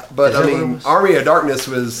yeah, but Is I that what it mean, was? Army of Darkness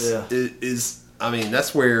was Yeah. is. I mean,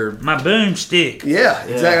 that's where. My boomstick. Yeah,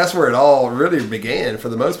 exactly. That's where it all really began for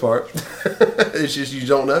the most part. It's just you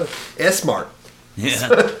don't know. S-Smart.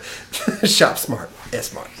 Yeah. Shop smart.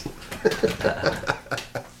 S-Smart.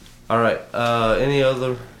 All right. Any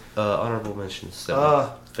other honorable mentions that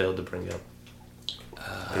we failed to bring up?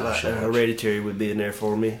 Hereditary would be in there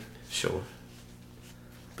for me. Sure.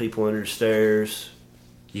 People Under the Stairs.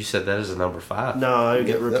 You said that is a number 5. No, it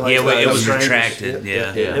got replaced. Yeah, by it was Strangers. retracted.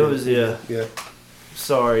 Yeah. Yeah. It was, yeah. Yeah.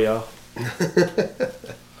 Sorry, y'all.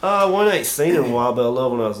 One I ain't seen in a while, but I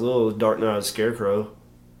love when I was little. Was Dark Knight of the Scarecrow.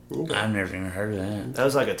 I've never even heard of that. That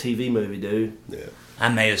was like a TV movie, dude. Yeah. I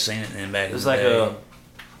may have seen it then back It in was the like day.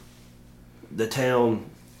 the town,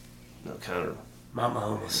 kind of My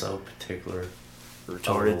mom was so particular.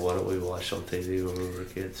 retarded. Over what we watched on TV when we were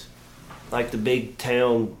kids. Like the big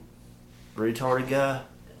town retarded guy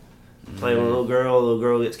playing with a little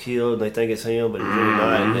girl gets killed and they think it's him, but it's really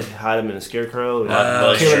not, and they hide him in a scarecrow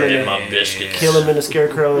and kill him in my biscuits. kill him in a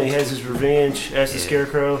scarecrow, and he has his revenge as the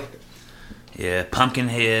scarecrow. Yeah,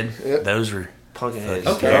 Pumpkinhead. Yep. Those were. Pumpkinhead.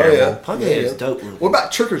 Okay. Oh yeah. Pumpkinhead is Yeah. dope looking. What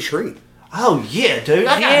about Trick or Treat? Oh yeah, dude!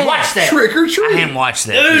 I Yeah. gotta watch that. Trick or I Treat. hadn't watched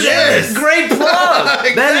that. Dude, Yes. great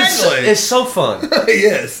plug. That is Exactly. it's so fun.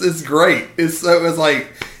 Yes, it's great. It's like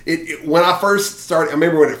when I first started. I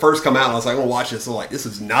remember when it first come out. I was like, "I'm gonna watch this." So like, this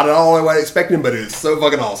is not at all what I expected, but it's so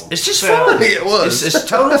fucking awesome. It's just fun. It was. It's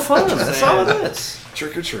total fun. That's all it is.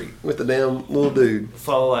 Trick or Treat with the damn little dude.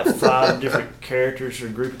 Follow like 5 different characters or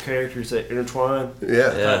group of characters that intertwine. Yeah,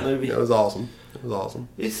 That movie. That was awesome. It was awesome.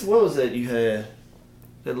 It's what was that you had?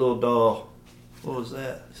 That little doll. What was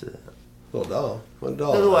that? Little doll. What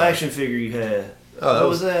doll? That little action figure you had. Oh, what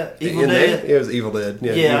was that? Evil in there? Dead. It was Evil Dead.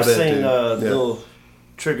 Yeah, Yeah, I Evil Dead seen 2. the Yeah. little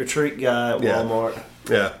trick or treat guy at Yeah. Walmart.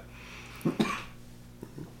 Yeah.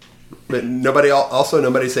 But nobody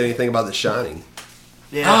said anything about The Shining.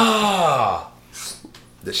 Yeah. Ah,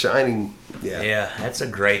 The Shining. Yeah. yeah, that's a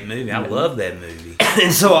great movie. I love that movie.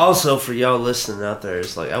 And so also for y'all listening out there,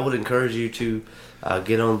 it's like I would encourage you to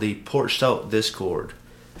get on the Porch Talk Discord.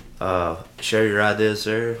 Share your ideas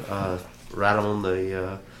there. Write them on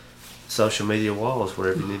the social media walls,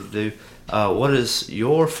 whatever you need to do. What is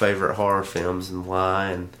your favorite horror films and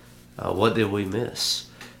why, and what did we miss?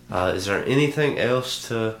 Is there anything else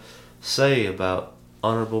to say about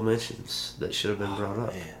honorable mentions that should have been brought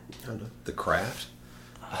up? The Craft.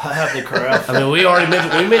 I have the craft. I mean, we already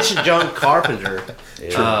mentioned John Carpenter.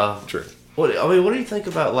 True. What do you think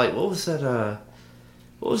about, like, what was that?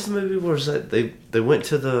 What was the movie where was that they went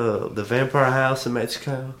to the vampire house in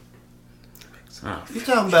Mexico? You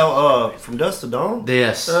talking about From Dusk to Dawn?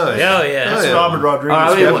 Yes. Oh yeah. Oh, yeah. That's yeah. Robert Rodriguez.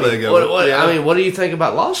 I mean, definitely a good one. Yeah. I mean, what do you think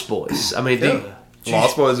about Lost Boys? I mean,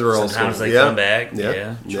 Lost Boys are also. Sometimes they yeah. come back. Yeah.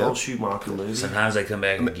 Yeah. Joel Schumacher movie. Sometimes they come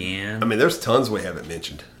back again. I mean, there's tons we haven't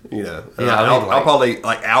mentioned. You know. Yeah, I mean, I'll probably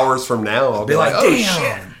like hours from now. I'll be like, oh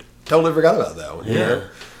shit, totally forgot about that one. You know?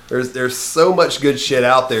 There's so much good shit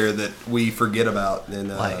out there that we forget about. And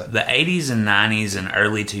Like the 80s and 90s and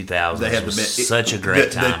early 2000s they had was the such a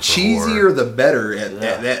great time. The for cheesier, horror. the better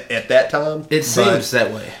at that time. it seems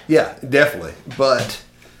that way. Yeah, definitely. But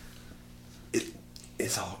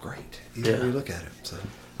it's all great. Either way you look at it. So.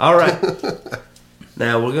 All right.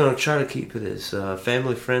 Now we're gonna try to keep it as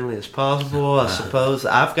family friendly as possible. I suppose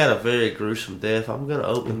I've got a very gruesome death. I'm gonna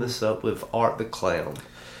open this up with Art the Clown.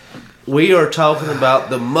 We are talking about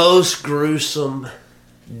the most gruesome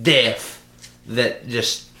death that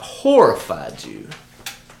just horrified you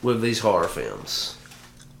with these horror films.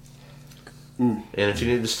 And if you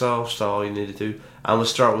need to stall, you need to. I'm gonna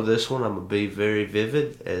start with this one. I'm gonna be very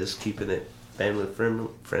vivid as keeping it family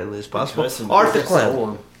friendly as possible. Art the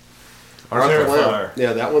Clown. Hearts of Terrifier. Fire.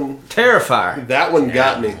 Yeah, that one. Terrifier. That one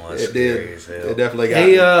got me. that one was It did. scary as hell. It definitely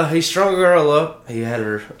got me. He strung a girl up. He had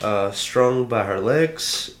her strung by her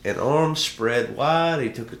legs and arms spread wide. He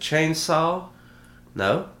took a chainsaw.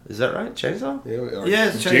 No, is that right? Chainsaw. Yeah,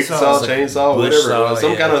 it's jigsaw, chainsaw, bush whatever. saw, It was.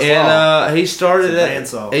 Some yeah. kind of saw. And he started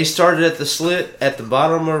It's a bandsaw. at the slit at the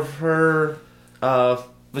bottom of her.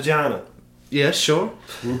 Vagina. Yeah, sure.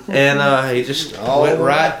 And he just went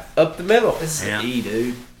right up the middle. This is Yeah. an E,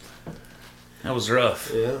 dude. That was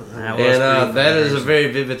rough. Yeah. That was And pretty that is a embarrassing.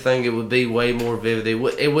 very vivid thing. It would be way more vivid.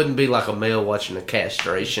 It wouldn't be like a male watching a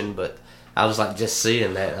castration, but I was like just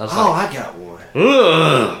seeing that. I was Oh, like, I got one.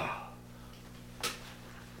 ugh.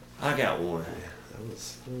 I got one.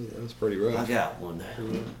 That was pretty rough. I got one.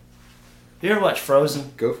 You ever watch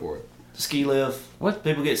Frozen? Go for it. The ski lift? What?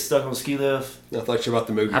 People get stuck on the ski lift? I thought you were about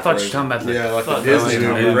the movie. I thought you were Frozen. talking about the yeah, like the fuck Disney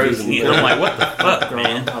Frozen movie. movie. Frozen. I'm like, what the fuck, Girl, I'm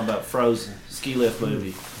man? talking about Frozen. Ski lift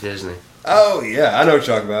movie. Disney. Oh yeah, I know what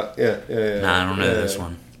you're talking about. Yeah. Nah, I don't know Yeah. this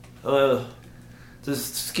one. This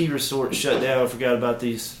ski resort shut down. I forgot about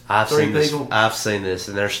these I've three seen this. people. I've seen this,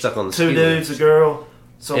 and they're stuck on the Two ski dudes, lift. a girl.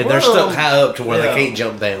 So And one they're of stuck them- high up to where yeah. they can't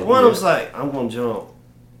jump down. One of them's like, I'm going to jump.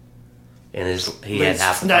 And he had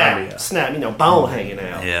snap, hypothermia. snap, bone hanging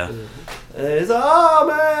out. Yeah. And it's like, oh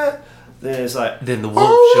man. Then it's like, Then the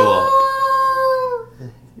wolves show up.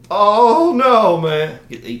 oh no, man.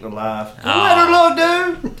 Get eaten alive. Don't let her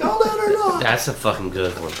look, dude. Don't let her look. That's a fucking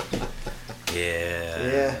good one. Yeah.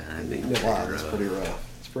 Yeah. It's pretty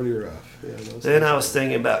rough. It's pretty rough. Yeah, Then I was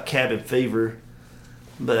thinking about Cabin Fever,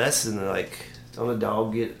 but that's in like, on a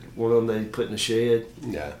dog get one of them they put in the shed.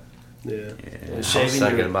 Yeah. Yeah. And I was shaving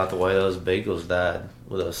thinking your, about the way those beagles died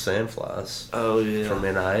with those sandflies oh yeah. from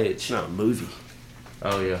It's NIH. not a movie.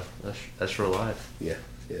 Oh yeah, that's real life. Yeah.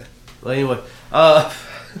 Yeah. Well, anyway,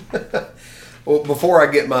 Well, before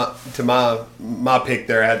I get my pick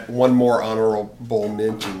there, I had one more honorable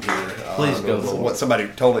mention here. Please go for it. What somebody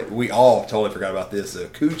we all totally forgot about this.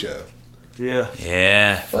 Cujo. Yeah.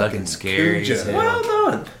 Yeah. Fucking scary. Cujo. as hell. well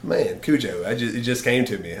done. Man, Cujo. It just came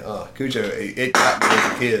to me. Cujo. It got me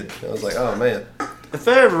as a kid. I was like, oh man. If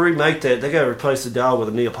they ever remake that, they gotta replace the dog with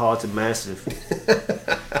a Neapolitan Mastiff.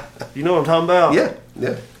 You know what I'm talking about? Yeah.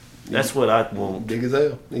 Yeah. That's what I want. Big as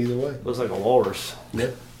hell. Either way. Looks like a walrus.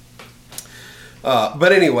 Yeah.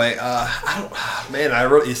 But anyway, I don't. Man,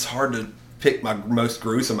 it's hard to pick my most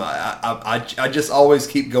gruesome. I just always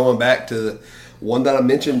keep going back to the one that I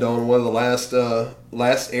mentioned on one of the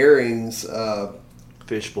last airings.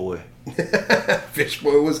 Fish boy. Fish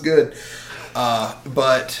Boy was good,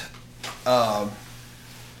 but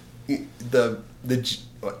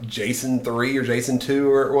Jason 3 or Jason 2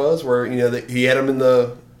 or it was where he had him in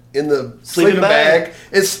the sleeping bag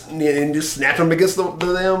and just snapped him against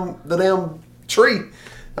the damn tree.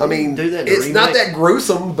 I mean, Do that in a it's not remake? that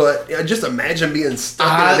gruesome, but just imagine being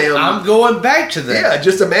stuck in a damn. I'm going back to that. Yeah,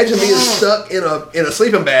 just imagine being stuck in a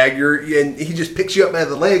sleeping bag. And he just picks you up by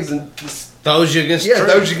the legs and just Throws you against. the tree.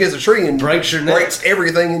 throws you against a tree and Breaks your neck. breaks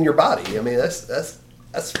everything in your body. I mean, that's.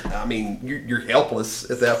 I mean, you're helpless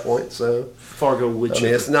at that point. So Fargo wood I mean,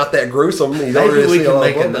 chipper. it's not that gruesome. You don't Maybe really we see a can lot of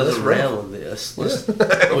make blood, but another it's rough. round of this. Let's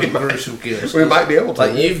with gruesome kills. We might be able to.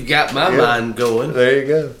 Like you've got my mind going. There you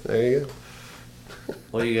go. There you go.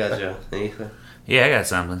 What you got, Joe? Anything? Yeah, I got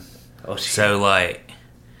something. Oh, shit. So, like,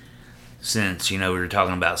 since, we were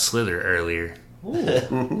talking about Slither earlier,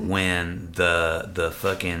 when the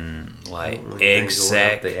fucking, like, When egg things going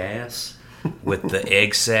sack up the ass. with the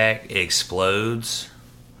egg sack explodes,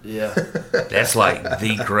 Yeah. that's, like,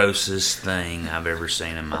 the grossest thing I've ever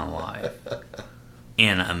seen in my life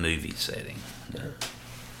in a movie setting.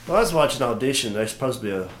 Well, I was watching Audition. There's supposed to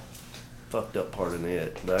be a fucked up part in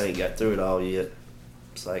it, but I ain't got through it all yet.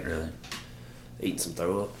 It's like Really? eating some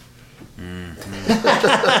throw up.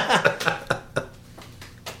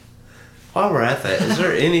 While we're at that, is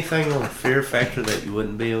there anything on Fear Factor that you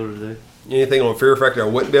wouldn't be able to do? Anything on Fear Factor I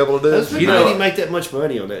wouldn't be able to do? You know, didn't make that much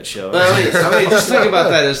money on that show. I mean, just think about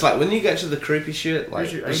that. It's like when you got to the creepy shit, like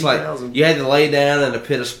Here's your it's like 80,000. you had to lay down in a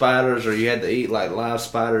pit of spiders, or you had to eat like live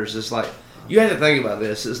spiders. It's like you had to think about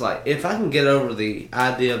this. It's like if I can get over the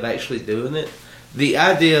idea of actually doing it, the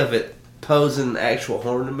idea of it posing actual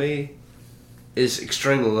harm to me is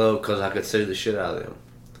extremely low because I could sue the shit out of them.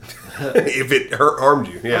 If it harmed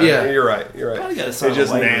you, yeah, you're right. You're right. Probably gotta It's sign a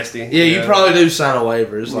just waiver. nasty. Yeah, you probably do sign a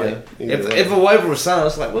waiver. It's like Yeah, if a waiver was signed,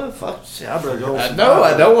 it's like, well, fuck. Shit, I'd rather go. No,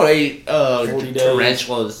 I don't want to eat 40 days.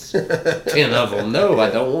 tarantulas, 10 of them. No, I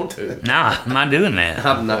don't want to. Nah, I'm not doing that.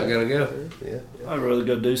 I'm not gonna go. I'd rather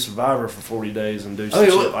go do Survivor for 40 days and do some Oh, yeah,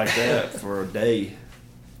 shit what- like that for a day.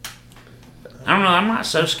 I don't know. I'm not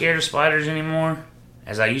so scared of spiders anymore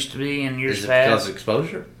as I used to be in years Is it past. because of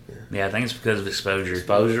exposure? Yeah, I think it's because of exposure.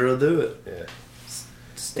 Exposure will do it. Yeah.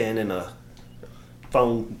 Stand in a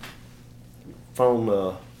phone.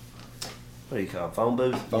 What do you call it? Phone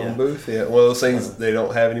booth? Phone booth, yeah. One of those things they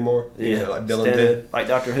don't have anymore. Yeah, Like Bill stand and Ted. like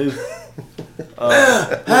Doctor Who.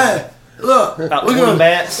 Hey, look, About we're 20 gonna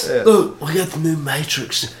bats. look. We got the new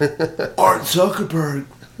Matrix. Art Zuckerberg,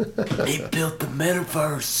 he built the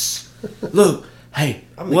metaverse. Look, hey,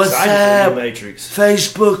 I'm what's excited for that? the Matrix.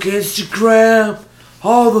 Facebook, Instagram,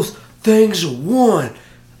 all those things are one.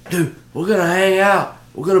 Dude, we're gonna hang out.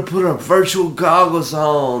 We're gonna put our virtual goggles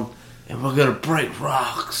on, and we're gonna break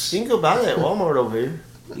rocks. You can go buy that at Walmart over here.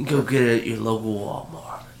 You can go get it at your local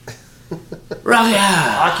Walmart. Rock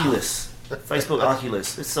out! Oculus. Facebook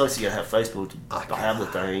Oculus. It sucks you gotta have Facebook to have the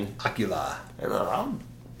thing. Oculi. And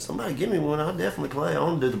somebody give me one. I'll definitely play. I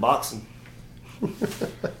want to do the boxing.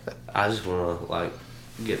 I just wanna like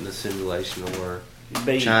get in the simulation of where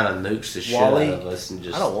Be China nukes the shit Wall-E. out of us and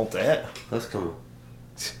just. I don't want that. Let's come.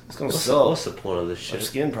 It's gonna What's suck. the point of this My shit?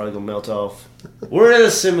 skin probably gonna melt off. We're in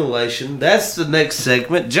a simulation. That's the next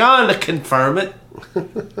segment. John to confirm it.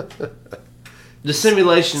 The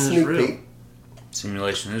simulation is Sneak real. peek.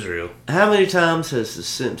 Simulation is real. How many times has The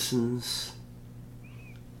Simpsons,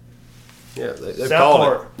 Yeah, they've South called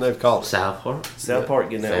Park. it. They've called it. South Park, South Park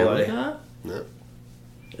getting that Family way. Guy? Yeah.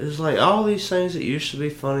 It's like all these things that used to be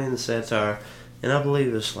funny in the satire, and I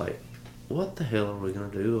believe it's like, what the hell are we gonna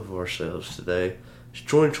do with ourselves today? It's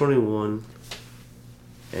 2021,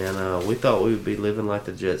 and we thought we would be living like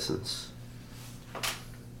the Jetsons.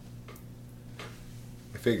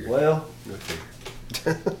 We figured. Well, We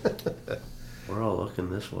figured. We're all looking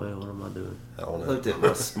this way. What am I doing? I don't know. looked at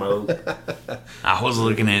my smoke. I was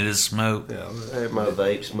looking at his smoke. Yeah, I had my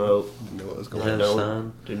vape smoke. I know what was Is going that on. a Don't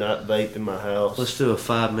sign? do not vape in my house. Let's do a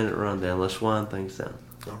 5-minute rundown. Let's wind things down.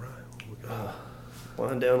 All right.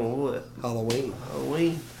 Wind down on what? Halloween.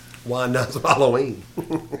 Halloween. Wind down some Halloween.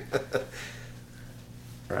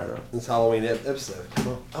 Right on. This Halloween episode. Come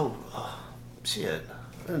on. Oh, shit.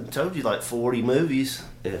 I done told you like 40 movies.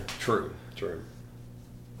 Yeah. True. True.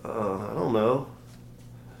 I don't know.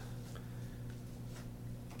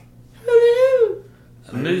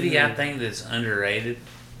 A movie I think that's underrated,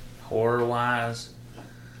 horror wise.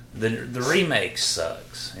 The remake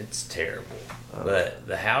sucks. It's terrible. But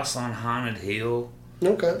The House on Haunted Hill,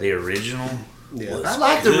 Okay. the original, Yeah. was I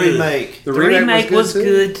like the good. remake. The remake was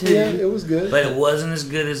good too. Yeah, it was good. But it wasn't as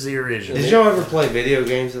good as the original. Did y'all ever play video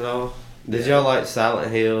games at all? Did y'all like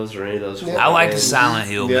Silent Hills or any of those? I like the games? Silent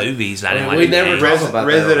Hill Yeah. movies. I didn't We like the never games. talked about that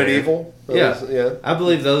Resident earlier. Evil. Yeah. Yeah. I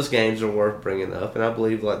believe those games are worth bringing up, and I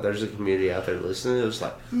believe like there's a community out there listening. It was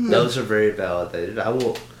like those are very validated. I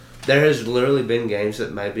will. There has literally been games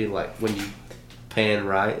that maybe like when you pan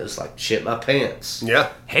right, it's like shit my pants. Yeah.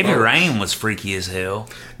 Heavy Rain was freaky as hell.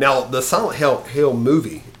 Now the Silent Hill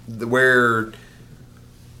movie, where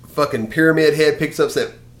fucking Pyramid Head picks up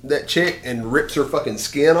that chick and rips her fucking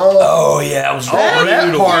skin off. Oh yeah, that was that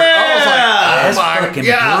brutal. part, I was like, That's oh my fucking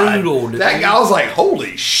God. brutal, dude. That guy was like,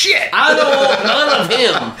 holy shit. I don't want none of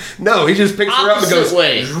him. No, he just picks her up and goes, Opposite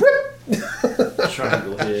way.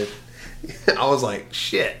 Triangle head. I was like,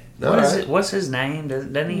 shit. What is Alright. it? What's his name?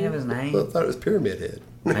 Doesn't he have his I name? thought it was Pyramid Head.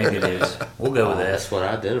 Maybe it is. We'll go with that. That's what I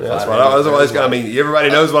identified. That's what I was. I mean, everybody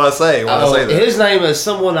knows what I say when I say that. His name is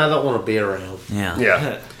someone I don't want to be around. Yeah.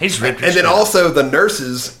 Yeah. He's ripped her And then skin. also the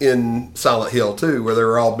nurses in Silent Hill too, where they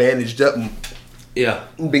were all bandaged up and Yeah.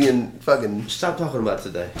 being fucking. Stop talking about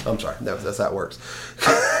today. I'm sorry. No, that's how it works.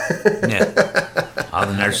 Yeah. All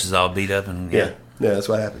the nurses all beat up and Yeah, that's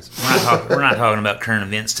what happens. We're not talking about current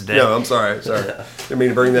events today. No, I'm sorry. Didn't mean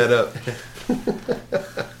to bring that up.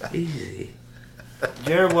 Easy. Did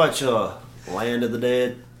you ever watch Land of the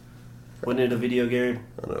Dead? Wasn't it a video game?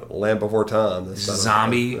 I don't know, Land Before Time. That's It's a not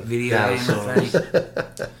zombie video game, I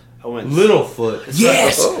think. I went. Littlefoot.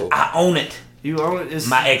 Yes! Oh. I own it. You own it?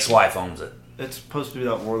 My ex-wife owns it. It's supposed to be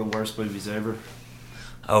like one of the worst movies ever.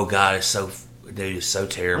 Oh god, it's so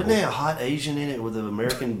terrible. Wasn't there a hot Asian in it with an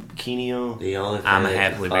American bikini on? The only thing I'm a I can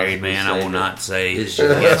happily married man. I will possibly not say is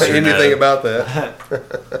yes or anything no. about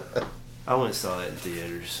that. I went and saw it in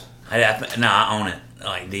theaters. No, I own it.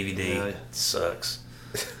 Like DVD. Yeah. It sucks.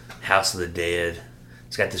 House of the Dead.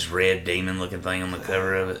 It's got this red demon looking thing on the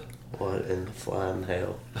cover of it. What in the flying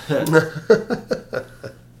hell?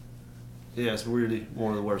 Yeah, it's really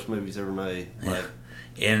one of the worst movies ever made. Like,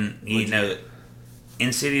 And you Legit. know,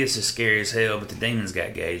 Insidious is scary as hell, but the demon's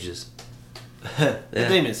got gauges. that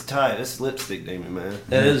demon's tight. That's lipstick demon, man.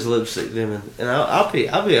 That is lipstick demon, and I'll be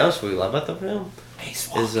honest with you. Like, about the film He's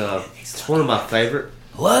is it's one of my favorite.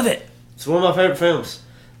 Love it. It's one of my favorite films,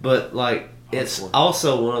 but like it's Hopefully.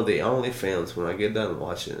 also one of the only films when I get done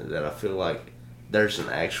watching it that I feel like there's an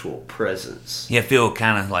actual presence. Yeah, feel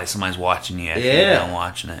kind of like somebody's watching you after you're done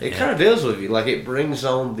watching it. It kind of deals with you. Like, it brings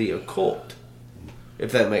on the occult,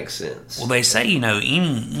 if that makes sense. Well, they say,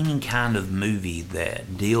 any kind of movie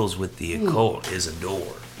that deals with the occult is a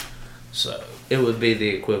door. So it would be the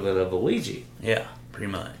equivalent of a Ouija. Yeah,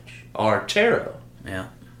 pretty much. Or tarot. Yeah.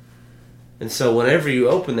 And so whenever you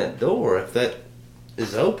open that door, if that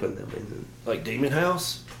is open, I mean... Like Demon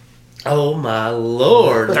House? Oh, my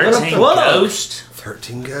Lord. 13 Ghost.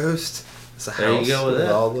 13 Ghost. It's a house. There you go with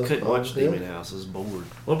that. All the, Couldn't watch Demon House. I was bored.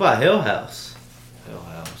 What about Hell House? Hell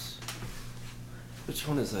House. Which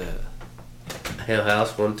one is that? Hell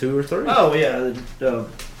House 1, 2, or 3. Oh, yeah. The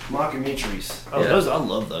mockumentaries. Oh, Yeah. those, I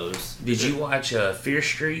love those. Did you watch Fear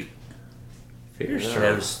Street? Fear Street.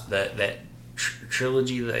 That was that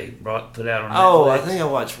trilogy they put out on Netflix. Oh, I think I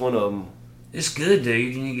watched one of them. It's good,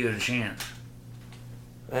 dude. You need to give it a chance.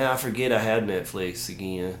 Man, I forget I had Netflix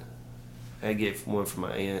again. I had to get one for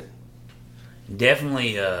my aunt.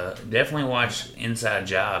 Definitely watch Inside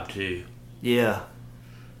Job too. Yeah.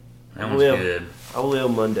 That one's good. I will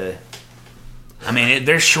Monday. I mean,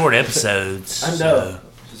 they're short episodes. I know. So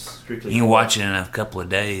Just strictly. you can watch it in a couple of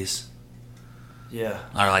days, Yeah.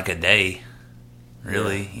 or like a day.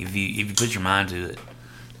 Really, if you put your mind to it,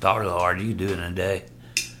 thought real hard, you can do it in a day.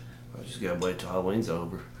 I just gotta wait till Halloween's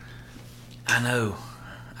over. I know.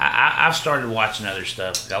 I've started watching other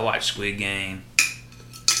stuff. I watched Squid Game.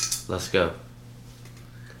 Let's go.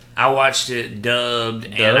 I watched it dubbed,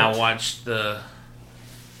 and I watched the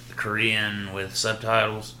Korean with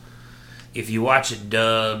subtitles. If you watch it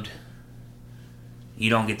dubbed, you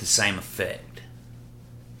don't get the same effect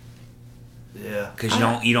Yeah. because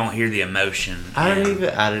you don't hear the emotion. I didn't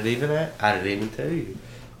even tell you.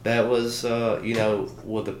 That was,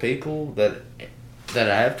 with the people that I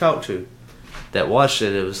have talked to that watched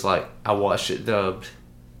it, it was like, I watched it dubbed,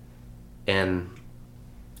 and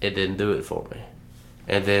it didn't do it for me.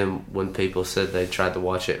 And then when people said they tried to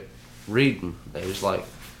watch it reading, they was like,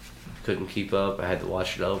 couldn't keep up. I had to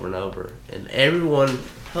watch it over and over. And everyone,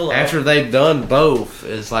 after they've done both,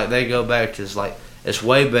 is like, they go back to, it's like, it's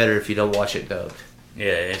way better if you don't watch it dubbed. Yeah,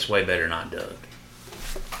 it's way better not dubbed.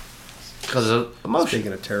 Because of emotion.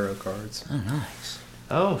 Speaking of tarot cards. Oh, nice.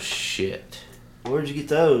 Oh, shit. Where'd you get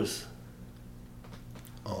those?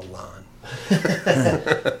 Online.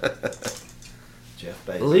 Jeff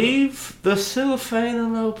Bezos. Leave the cellophane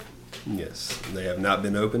unopened. Yes. They have not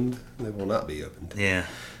been opened. They will not be opened. Yeah.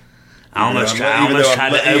 I almost tried to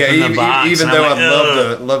Even open the box. Even and though I'm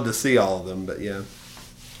like, I'd love to see all of them, but yeah.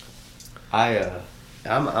 I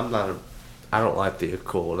don't like the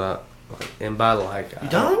occult. And by You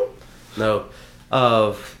don't? No.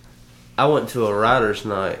 I went to a writer's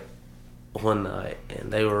night one night,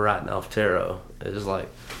 and they were writing off tarot. It was like,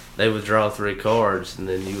 they would draw 3 cards, and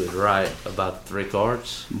then you would write about the 3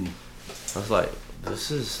 cards. I was like,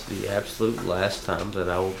 this is the absolute last time that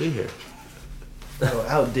I will be here.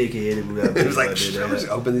 How dickheaded would I be? It was like, if I did I'm that? just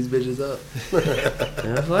open these bitches up.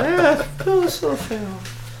 And I was like, yeah, fill the cellophane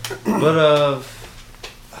off. But,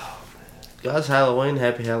 guys, Halloween,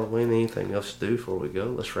 happy Halloween. Anything else to do before we go?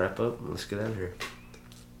 Let's wrap up and let's get out of here.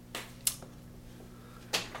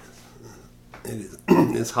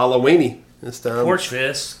 It's Halloweeny this time. Porch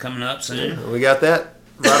Fest coming up soon. We got that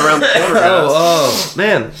right around the corner. guys. Oh,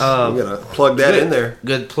 man. I'm going to plug that in there.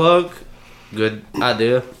 Good plug. Good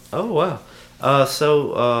idea. Oh, wow.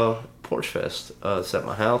 So, Porch Fest. It's at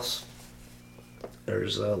my house.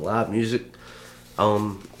 There's live music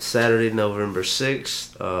on Saturday, November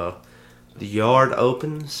 6th. The yard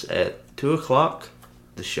opens at 2 o'clock.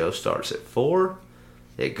 The show starts at 4.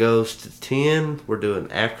 It goes to 10. We're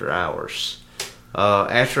doing after hours.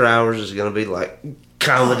 After hours is going to be like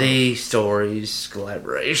comedy, stories,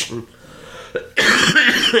 collaboration.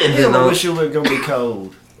 And Damn, I wish it was going to be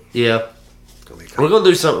cold. yeah. We're going to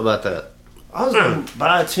do something about that. I was going to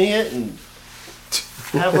buy a tent and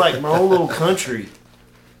have like my own little country.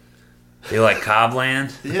 Feel like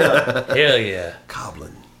Cobland? Yeah. Hell yeah.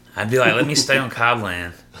 Coblin. I'd be like, let me stay on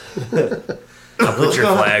Cobland. I'll put your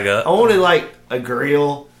flag I up. wanted like a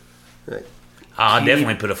grill. I'll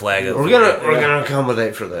definitely put a flag up. We're gonna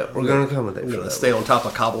accommodate for that. We're gonna accommodate I'm for going to that. stay on top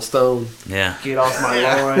of cobblestone. Yeah. Get off my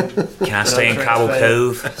lawn. Can I stay in Cobble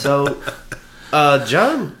Cove? So,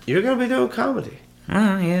 John, you're gonna be doing comedy.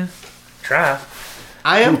 Oh, yeah. Try.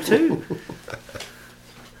 I am too.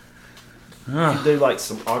 You do like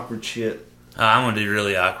some awkward shit. I'm going to do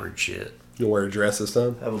really awkward shit. You'll wear a dress this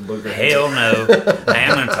time? Have a booger. Hell no. I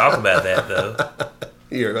am going to talk about that, though.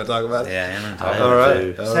 You're going to talk about it? Yeah, I am going to talk All about right.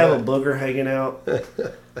 it, too. Just have a booger hanging out.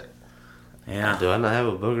 Yeah. Do I not have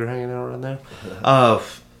a booger hanging out right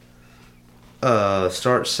now?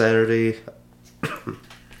 Starts Saturday.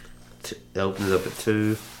 It opens up at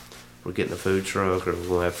 2. We're getting a food truck, or we're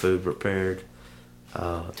gonna have food prepared.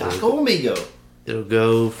 Taco Amigo. It'll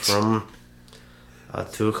go from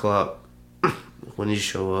 2 o'clock when you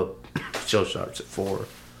show up. Show starts at 4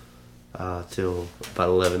 till about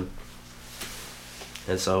 11.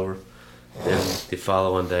 And it's over. Then the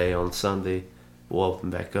following day on Sunday, we'll open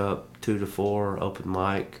back up 2 to 4, open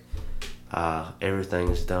mic.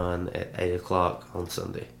 Everything's done at 8 o'clock on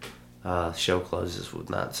Sunday. The show closes with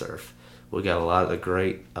night surf. We got a lot of the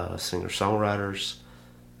great singer-songwriters.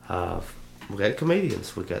 We got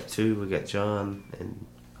comedians. We got 2. We got John and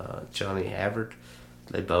Johnny Havard.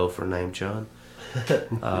 They both are named John. We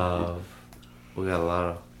got a lot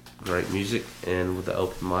of great music. And with the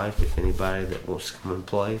open mic, if anybody that wants to come and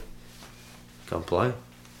play, come play.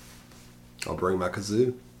 I'll bring my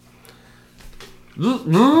kazoo.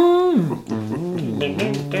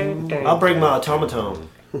 I'll bring my automaton.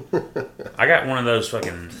 I got one of those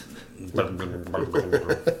fucking. What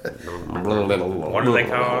are they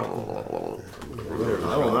called?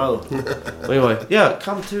 I don't know. Anyway, yeah,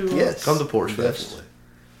 come to Yes, Porch Fest.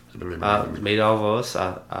 Meet all of us.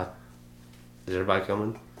 Is everybody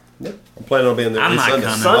coming? Yep. I'm planning on being there I'm this not Sunday.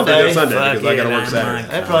 coming. I'll be there Sunday. Sunday because I got to Fuck work it, Saturday. I'm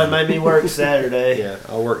That probably made me work Saturday. Yeah,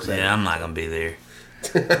 I'll work Saturday. Yeah, I'm not gonna be there.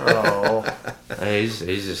 Oh. Hey, he's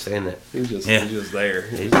just in it. He's just there.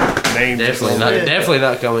 He's Name definitely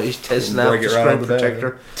not coming. He's testing out Break the it right screen off the bat,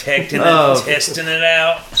 protector. Testing it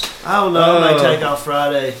out. I don't know. I may take off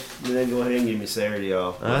Friday and then go ahead and give me Saturday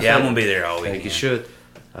off. Yeah, I'm gonna be there all I think weekend. you should.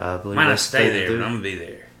 I believe Might not that's the stay thing to there, do. but I'm gonna be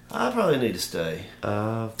there. I probably need to stay.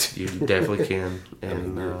 You definitely can.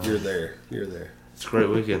 And You're there. You're there. it's a great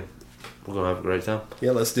weekend. We're going to have a great time.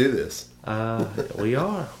 Yeah, let's do this. We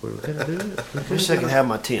are. We're going to do it. Wish I could have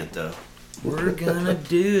my tent though. We're gonna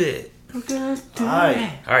do it.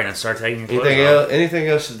 Alright. All right, now start taking your clothes off. Anything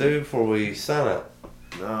else to do before we sign up?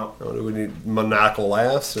 No. Oh, do we need maniacal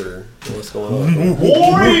laughs or what's going on?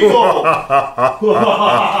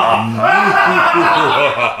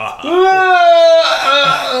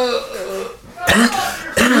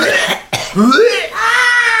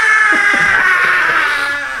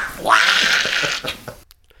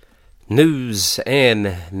 News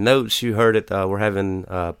and notes, you heard it. We're having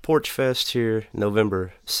Porch Fest here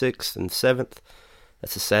November 6th and 7th.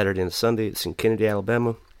 That's a Saturday and a Sunday. It's in Kennedy,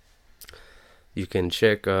 Alabama. You can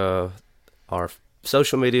check our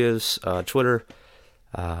social medias, Twitter,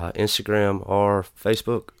 Instagram, or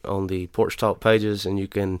Facebook on the Porch Talk pages, and you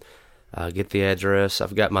can get the address.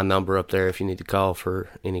 I've got my number up there if you need to call for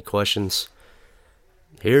any questions.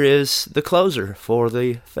 Here is the closer for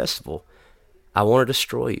the festival. I Want to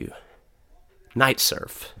Destroy You. Night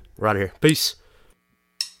Surf. Right here. Peace.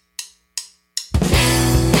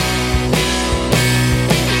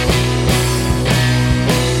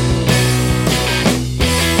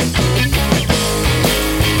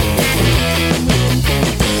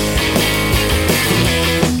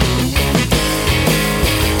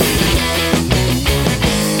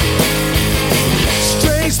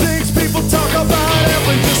 Strange things people talk about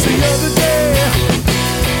happened just the other day.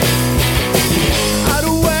 Out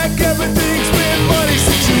of whack, everything's been money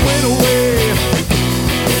since you went away.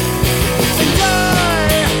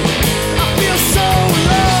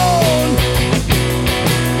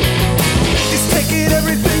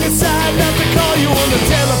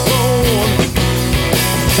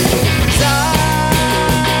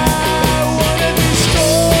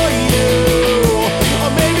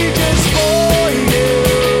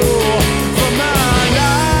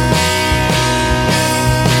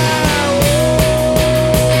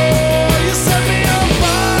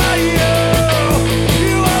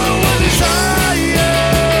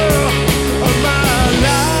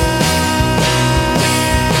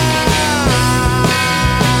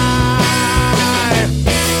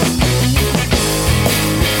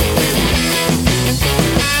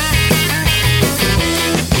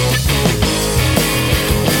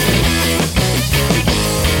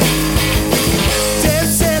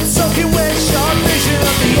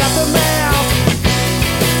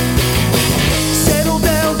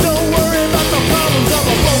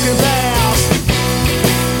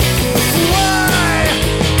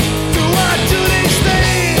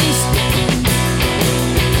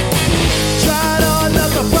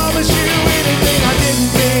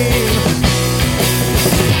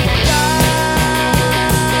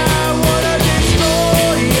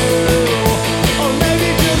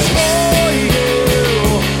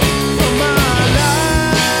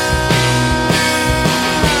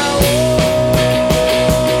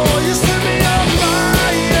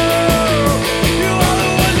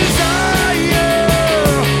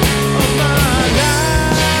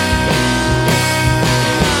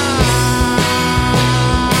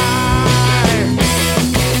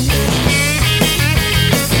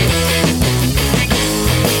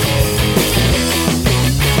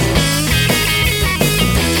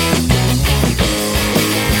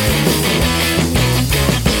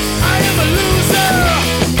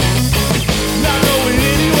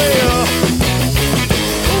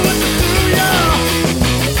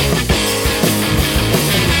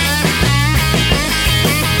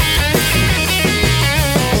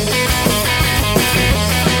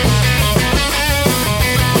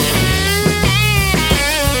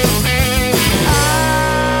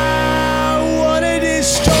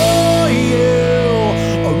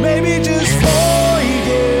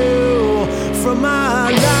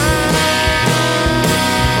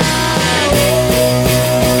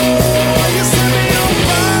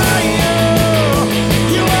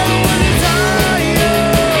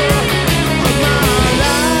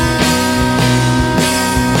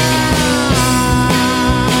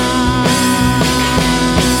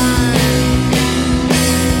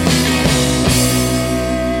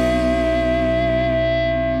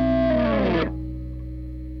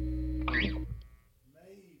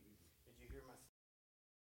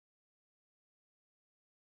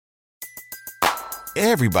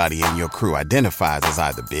 Everybody in your crew identifies as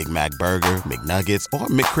either Big Mac Burger, McNuggets, or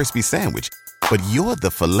McCrispy Sandwich. But you're the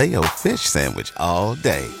Filet-O-Fish Sandwich all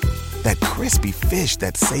day. That crispy fish,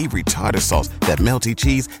 that savory tartar sauce, that melty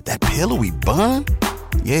cheese, that pillowy bun.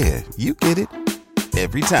 Yeah, you get it.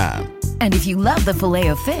 Every time. And if you love the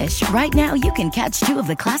Filet-O-Fish, right now you can catch 2 of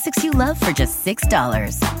the classics you love for just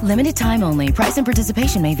 $6. Limited time only. Price and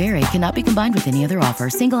participation may vary. Cannot be combined with any other offer.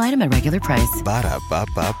 Single item at regular price.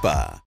 Ba-da-ba-ba-ba.